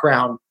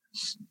background.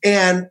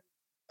 And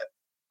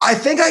I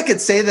think I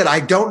could say that I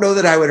don't know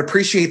that I would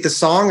appreciate the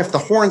song if the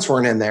horns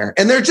weren't in there.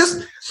 And they're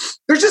just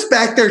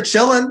back there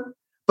chilling.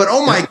 But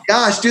oh my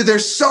gosh, dude, they're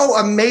so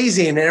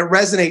amazing, and it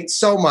resonates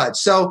so much.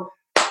 So,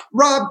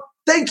 Rob,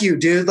 thank you,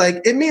 dude.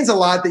 Like, it means a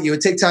lot that you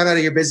would take time out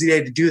of your busy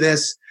day to do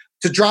this,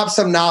 to drop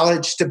some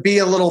knowledge, to be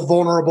a little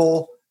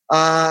vulnerable,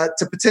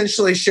 to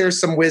potentially share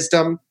some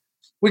wisdom.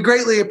 We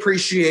greatly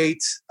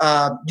appreciate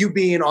you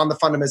being on the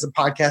Fundamism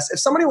podcast. If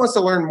somebody wants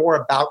to learn more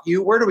about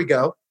you, where do we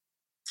go?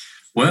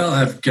 Well,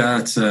 I've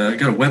got a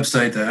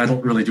website. I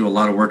don't really do a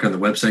lot of work on the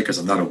website because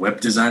I'm not a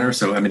web designer.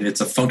 So, I mean,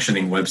 it's a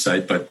functioning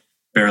website, but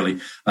barely.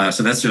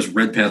 So that's just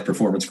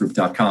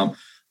redpathperformancegroup.com.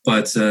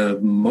 But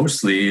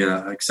mostly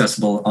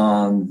accessible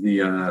on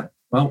the,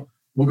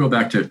 we'll go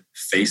back to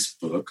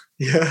Facebook.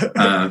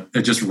 Yeah.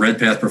 Just Red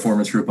Path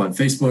Performance Group on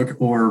Facebook,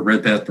 or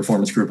Red Path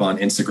Performance Group on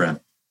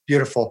Instagram.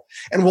 Beautiful.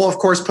 And we'll, of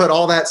course, put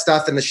all that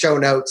stuff in the show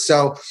notes.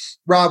 So,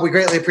 Rob, we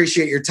greatly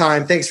appreciate your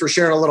time. Thanks for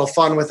sharing a little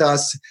fun with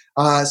us,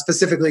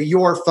 specifically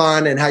your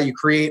fun and how you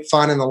create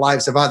fun in the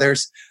lives of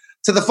others.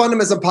 To the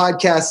Fundamism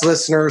podcast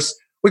listeners,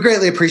 we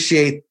greatly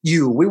appreciate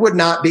you. We would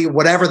not be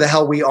whatever the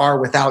hell we are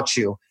without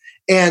you.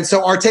 And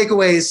so our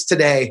takeaways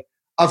today,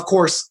 of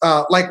course,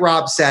 like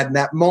Rob said, in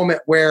that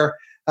moment where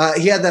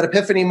he had that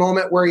epiphany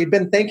moment where he'd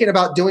been thinking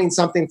about doing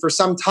something for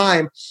some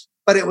time,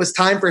 but it was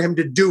time for him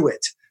to do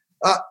it.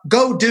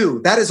 Go do.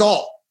 That is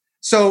all.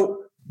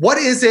 So what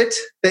is it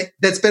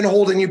that's been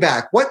holding you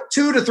back? What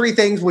 2 to 3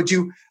 things would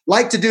you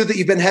like to do that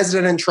you've been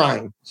hesitant in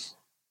trying?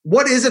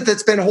 What is it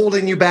that's been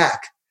holding you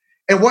back?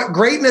 And what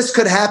greatness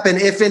could happen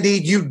if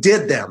indeed you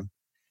did them?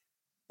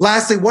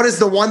 Lastly, what is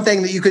the one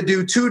thing that you could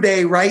do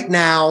today, right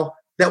now,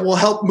 that will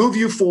help move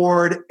you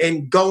forward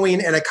in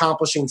going and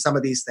accomplishing some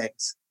of these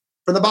things?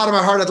 From the bottom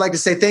of my heart, I'd like to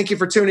say thank you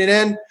for tuning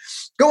in.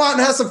 Go out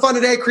and have some fun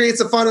today. Create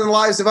some fun in the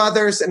lives of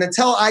others. And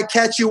until I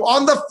catch you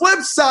on the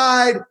flip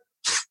side,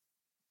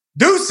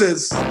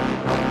 deuces.